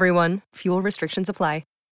for everyone. Fuel restrictions apply.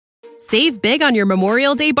 Save big on your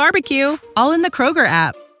Memorial Day barbecue, all in the Kroger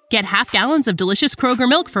app. Get half gallons of delicious Kroger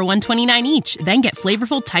milk for $1.29 each. Then get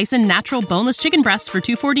flavorful Tyson natural boneless chicken breasts for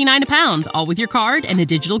 $2.49 a pound, all with your card and a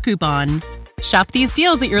digital coupon. Shop these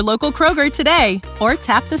deals at your local Kroger today, or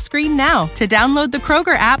tap the screen now to download the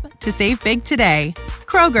Kroger app to save big today.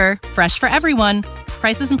 Kroger, fresh for everyone.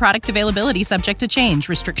 Prices and product availability subject to change.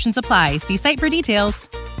 Restrictions apply. See site for details.